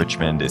 Ben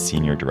Richmond is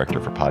Senior Director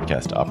for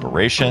Podcast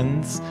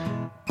Operations.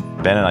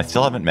 Ben and I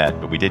still haven't met,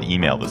 but we did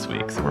email this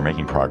week, so we're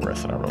making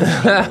progress in our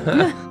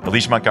relationship.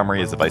 Alicia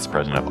Montgomery is the Vice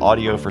President of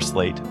Audio for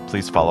Slate.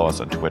 Please follow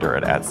us on Twitter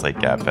at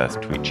 @SlateGabfest.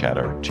 Tweet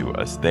chatter to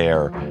us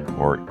there,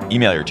 or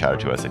email your chatter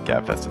to us at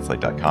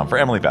gabfest@slate.com. For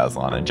Emily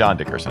Bazelon and John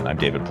Dickerson, I'm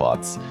David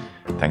Plotz.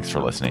 Thanks for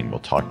listening. We'll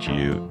talk to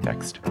you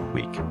next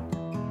week.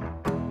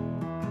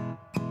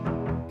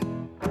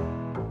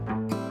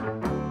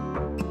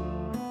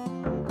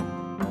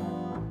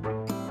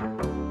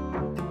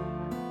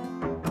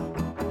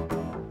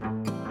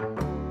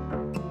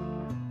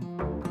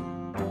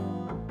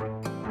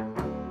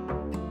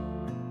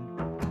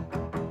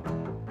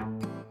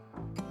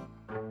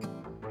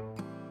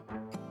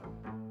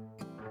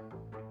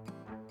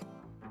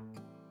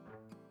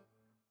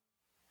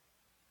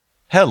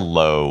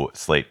 Hello,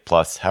 Slate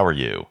Plus. How are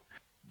you?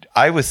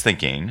 I was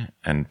thinking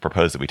and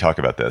proposed that we talk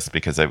about this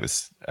because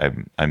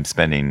I'm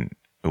spending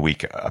a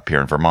week up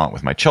here in Vermont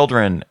with my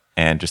children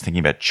and just thinking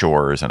about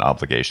chores and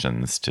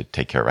obligations to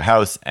take care of a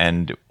house,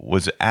 and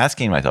was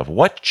asking myself,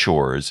 what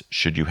chores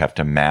should you have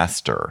to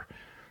master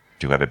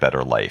to have a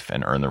better life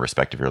and earn the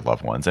respect of your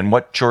loved ones? And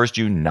what chores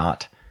do you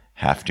not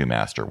have to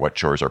master? What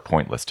chores are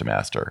pointless to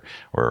master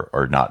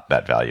or not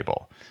that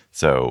valuable?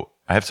 So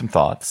I have some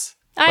thoughts.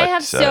 I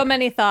have so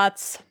many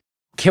thoughts.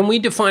 Can we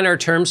define our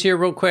terms here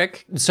real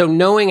quick? So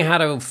knowing how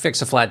to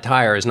fix a flat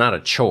tire is not a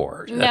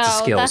chore. That's a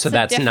skill. So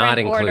that's not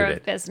included. Order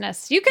of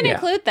business. You can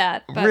include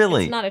that, but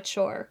really? It's not a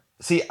chore.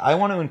 See, I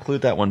want to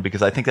include that one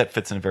because I think that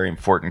fits in a very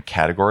important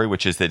category,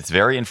 which is that it's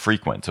very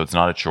infrequent. So it's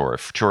not a chore. A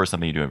chore is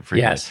something you do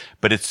infrequently. Yes.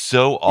 But it's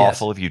so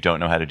awful if you don't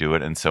know how to do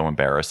it, and so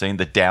embarrassing.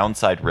 The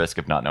downside risk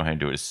of not knowing how to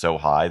do it is so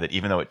high that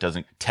even though it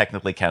doesn't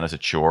technically count as a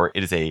chore,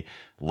 it is a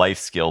life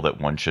skill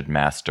that one should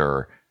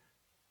master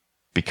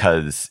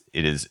because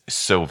it is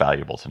so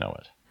valuable to know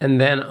it. And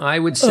then I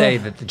would say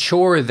that the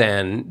chore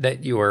then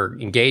that you are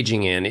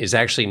engaging in is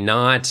actually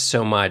not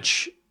so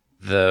much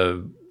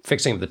the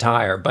fixing of the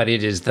tire, but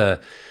it is the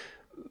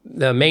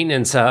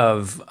maintenance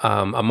of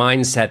a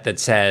mindset that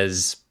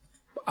says,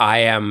 I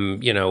am,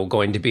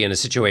 going to be in a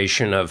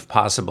situation of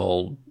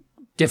possible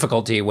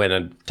difficulty when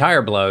a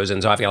tire blows,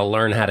 and so I've got to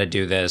learn how to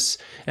do this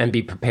and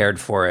be prepared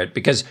for it,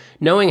 because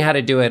knowing how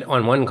to do it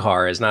on one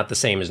car is not the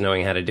same as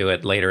knowing how to do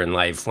it later in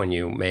life when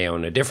you may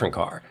own a different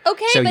car.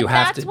 Okay, so but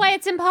that's why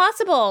it's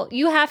impossible.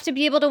 You have to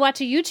be able to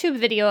watch a YouTube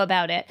video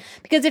about it,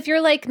 because if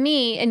you're like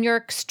me and you're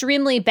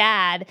extremely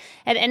bad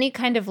at any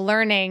kind of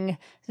learning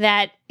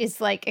that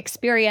is like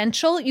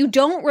experiential, you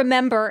don't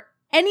remember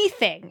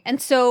anything.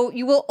 And so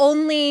you will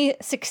only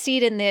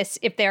succeed in this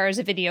if there is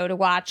a video to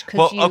watch,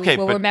 because you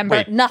will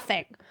remember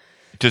nothing.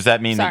 Does that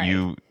mean that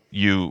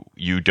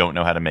you don't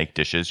know how to make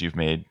dishes you've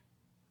made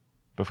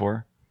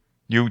before?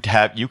 You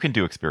can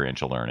do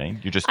experiential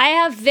learning. I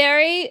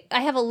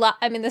have a lot.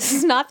 I mean, this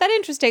is not that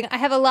interesting. I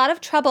have a lot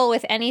of trouble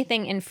with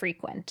anything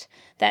infrequent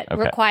that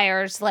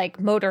requires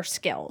like motor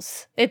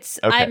skills.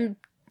 I'm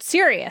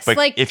serious. But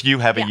like if you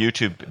have a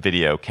YouTube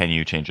video, can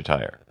you change a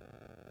tire?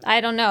 I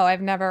don't know.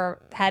 I've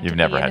never had to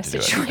be in a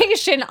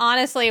situation,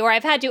 honestly, where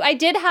I've had to. I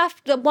did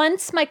have to,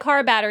 once my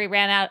car battery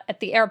ran out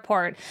at the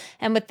airport,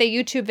 and with the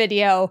YouTube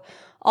video,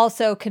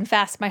 also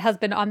confessed my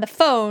husband on the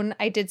phone,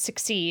 I did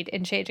succeed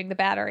in changing the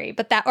battery,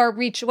 or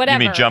reach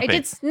whatever. You mean jumping?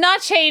 It's not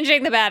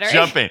changing the battery.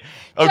 Jumping.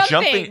 Oh,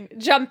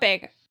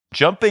 Jumping.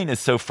 Jumping is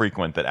so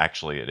frequent that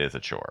actually it is a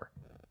chore.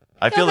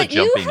 I feel like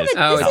jumping is...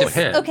 it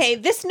depends. Okay,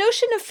 this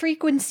notion of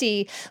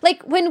frequency,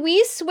 like when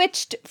we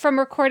switched from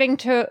recording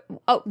to...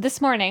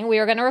 this morning, we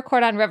were going to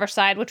record on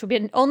Riverside, which we've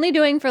been only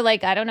doing for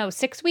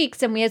 6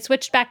 weeks, and we had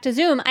switched back to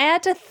Zoom. I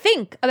had to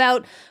think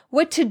about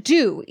what to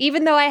do,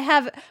 even though I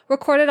have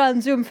recorded on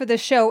Zoom for the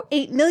show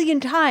 8 million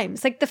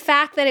times. Like, the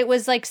fact that it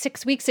was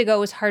 6 weeks ago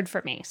was hard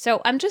for me.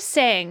 So I'm just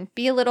saying,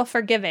 be a little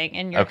forgiving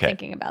in your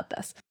thinking about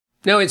this.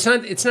 No, it's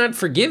not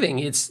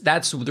forgiving.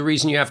 That's the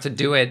reason you have to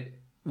do it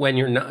when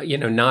you're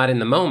not in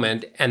the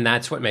moment, and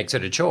that's what makes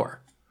it a chore.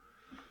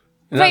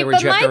 In other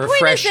words, you have to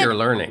refresh your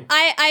learning.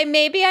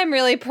 Maybe I'm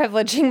really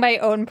privileging my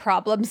own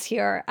problems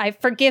here.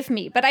 Forgive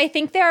me, but I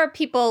think there are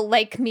people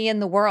like me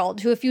in the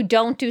world who, if you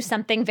don't do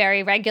something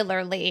very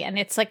regularly and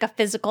it's like a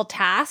physical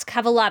task,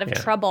 have a lot of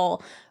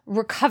trouble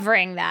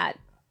recovering that.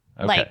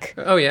 Okay.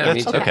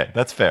 Okay,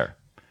 that's fair.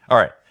 All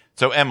right.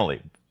 So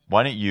Emily,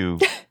 why don't you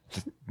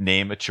just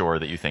name a chore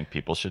that you think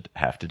people should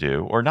have to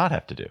do or not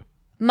have to do?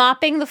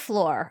 Mopping the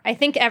floor. I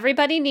think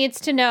everybody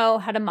needs to know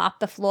how to mop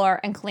the floor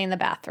and clean the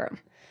bathroom,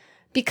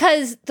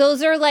 because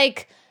those are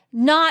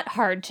not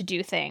hard to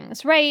do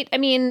things, right? I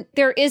mean,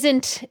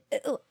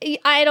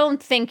 I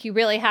don't think you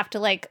really have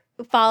to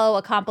follow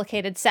a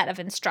complicated set of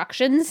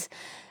instructions.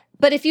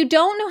 But if you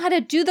don't know how to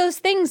do those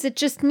things, it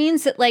just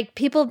means that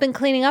people have been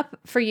cleaning up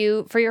for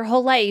you for your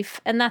whole life,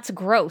 and that's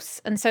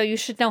gross. And so you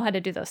should know how to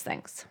do those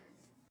things.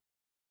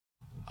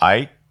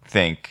 I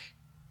think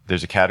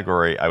there's a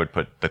category I would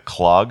put the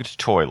clogged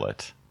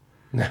toilet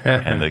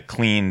and the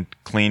clean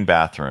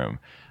bathroom.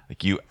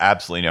 You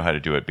absolutely know how to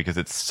do it, because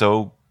it's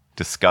so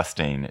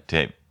disgusting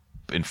to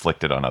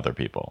inflict it on other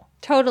people.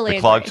 Totally. The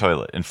clogged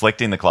toilet,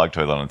 inflicting the clogged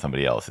toilet on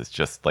somebody else is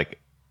just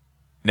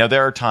now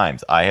there are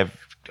times I have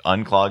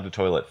unclogged the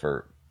toilet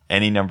for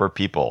any number of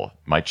people,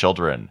 my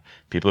children,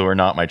 people who are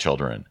not my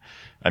children.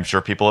 I'm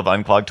sure people have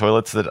unclogged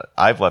toilets that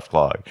I've left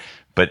clogged,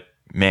 but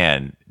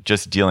man,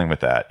 just dealing with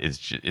that it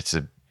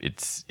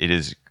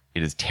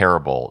is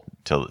terrible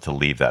to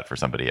leave that for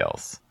somebody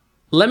else.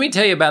 Let me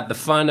tell you about the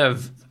fun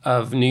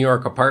of New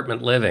York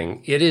apartment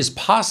living. It is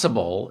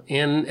possible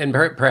and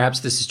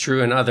perhaps this is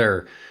true in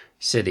other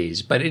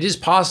cities, but it is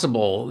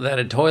possible that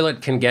a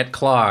toilet can get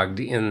clogged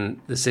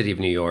in the city of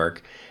New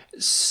York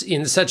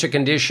in such a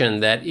condition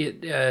that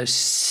it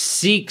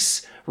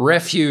seeks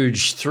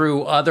refuge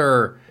through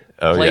other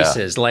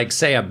places, like,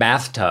 say, a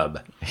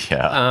bathtub.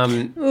 Yeah.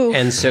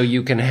 And so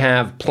you can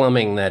have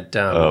plumbing that...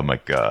 oh, my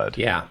God.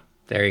 Yeah,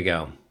 there you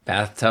go.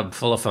 Bathtub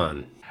full of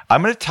fun.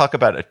 I'm going to talk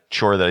about a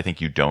chore that I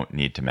think you don't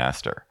need to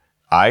master.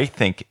 I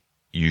think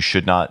you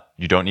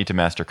don't need to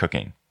master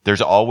cooking.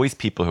 There's always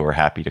people who are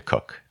happy to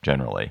cook,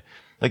 generally.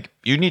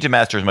 You need to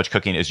master as much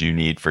cooking as you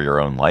need for your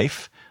own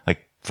life,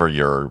 for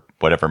your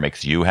whatever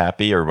makes you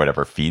happy or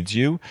whatever feeds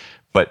you.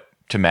 But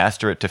to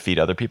master it to feed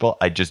other people,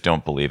 I just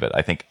don't believe it.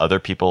 I think other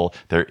people,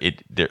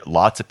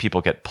 lots of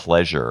people get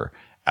pleasure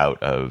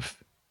out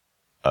of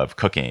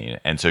cooking,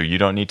 and so you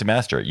don't need to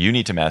master it. You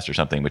need to master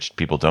something which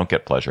people don't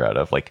get pleasure out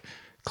of, like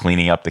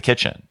cleaning up the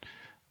kitchen.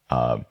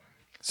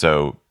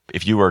 So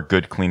if you are a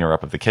good cleaner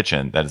up of the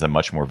kitchen, that is a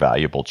much more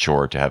valuable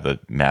chore to have the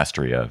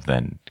mastery of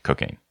than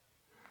cooking.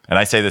 And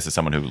I say this as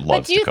someone who loves to cook.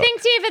 But do you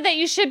think, David, that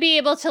you should be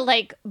able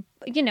to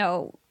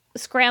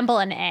scramble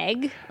an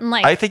egg and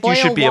I think boil you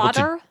should be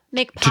water, able to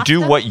make pasta? To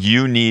do what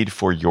you need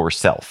for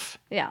yourself.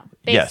 Yeah,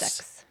 basics.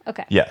 Yes.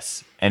 Okay.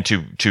 Yes, and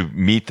to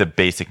meet the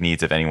basic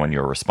needs of anyone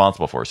you're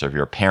responsible for. So if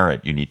you're a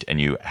parent,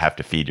 and you have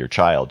to feed your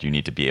child, you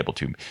need to be able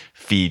to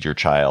feed your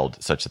child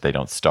such that they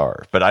don't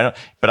starve. But I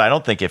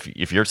don't think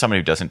if you're someone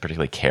who doesn't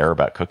particularly care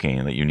about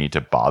cooking, that you need to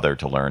bother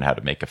to learn how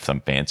to make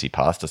some fancy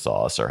pasta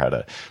sauce or how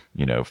to,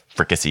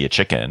 fricassee a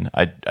chicken.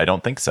 I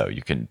don't think so.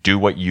 You can do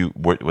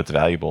what's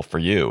valuable for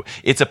you.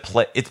 It's a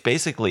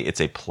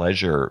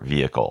pleasure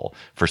vehicle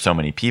for so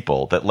many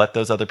people that let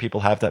those other people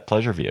have that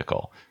pleasure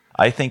vehicle.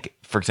 I think,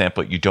 for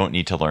example, you don't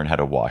need to learn how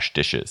to wash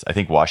dishes. I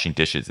think washing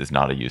dishes is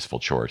not a useful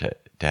chore to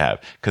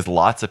have because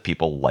lots of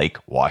people like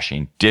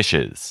washing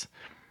dishes.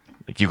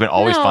 Like you can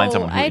always find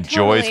someone who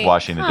enjoys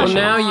washing the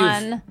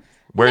dishes.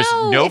 Whereas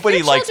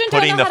nobody likes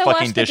putting the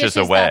fucking dishes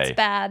away. That's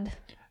bad.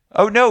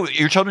 Oh no,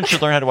 your children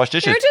should learn how to wash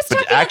dishes. You're just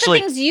talking about the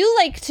things you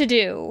like to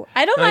do.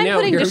 I don't mind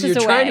putting dishes away.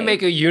 You're trying to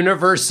make a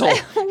universal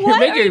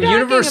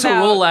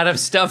rule out of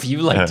stuff you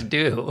like to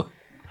do.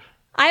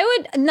 I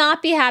would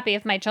not be happy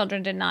if my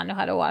children did not know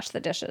how to wash the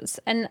dishes.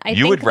 And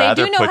you would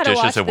rather put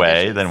dishes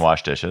away than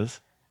wash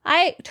dishes?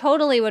 I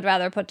totally would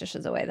rather put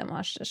dishes away than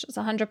wash dishes,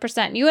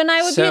 100%. You and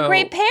I would be a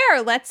great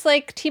pair. Let's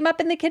team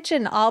up in the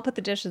kitchen. I'll put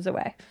the dishes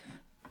away.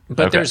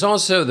 But there's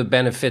also the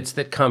benefits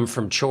that come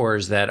from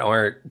chores that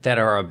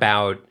are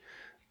about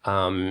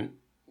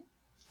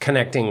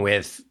connecting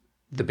with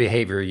the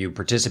behavior you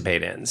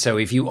participate in. So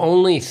if you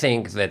only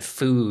think that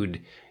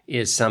food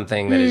is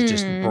something that is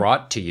just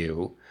brought to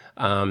you,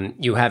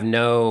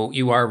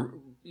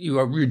 you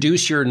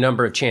reduce your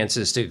number of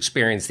chances to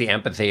experience the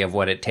empathy of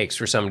what it takes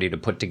for somebody to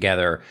put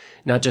together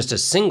not just a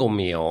single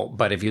meal,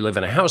 but if you live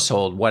in a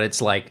household, what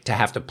it's like to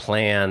have to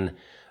plan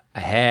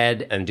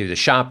ahead and do the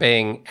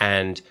shopping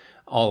and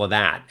all of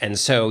that. And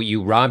so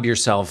you rob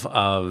yourself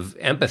of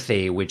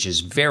empathy, which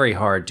is very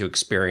hard to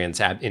experience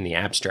in the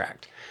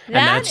abstract. And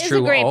that's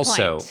true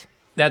also. Point.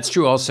 That's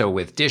true also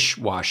with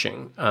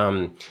dishwashing.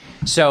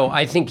 So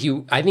I think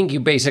you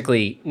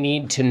basically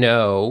need to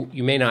know,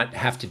 you may not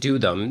have to do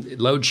them.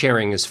 Load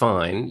sharing is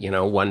fine.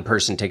 One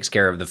person takes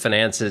care of the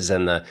finances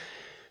and the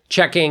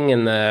checking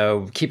and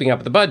the keeping up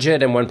with the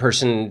budget, and one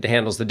person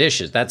handles the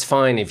dishes. That's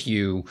fine if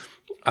you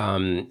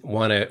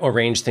want to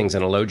arrange things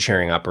in a load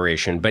sharing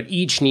operation, but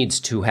each needs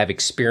to have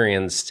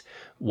experienced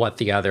what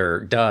the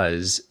other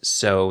does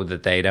so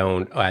that they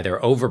don't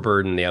either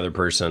overburden the other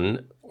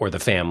person or the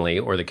family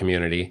or the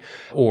community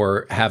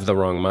or have the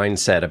wrong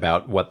mindset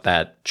about what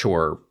that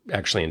chore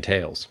actually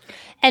entails.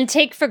 And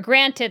take for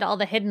granted all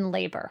the hidden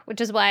labor,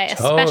 which is why I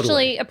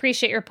especially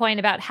appreciate your point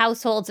about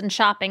households and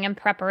shopping and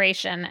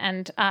preparation.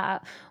 And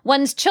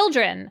one's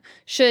children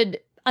should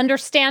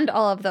understand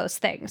all of those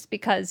things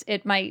because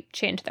it might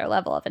change their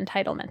level of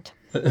entitlement.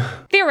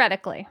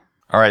 Theoretically.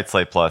 All right,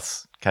 Slate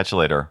Plus. Catch you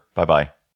later. Bye-bye.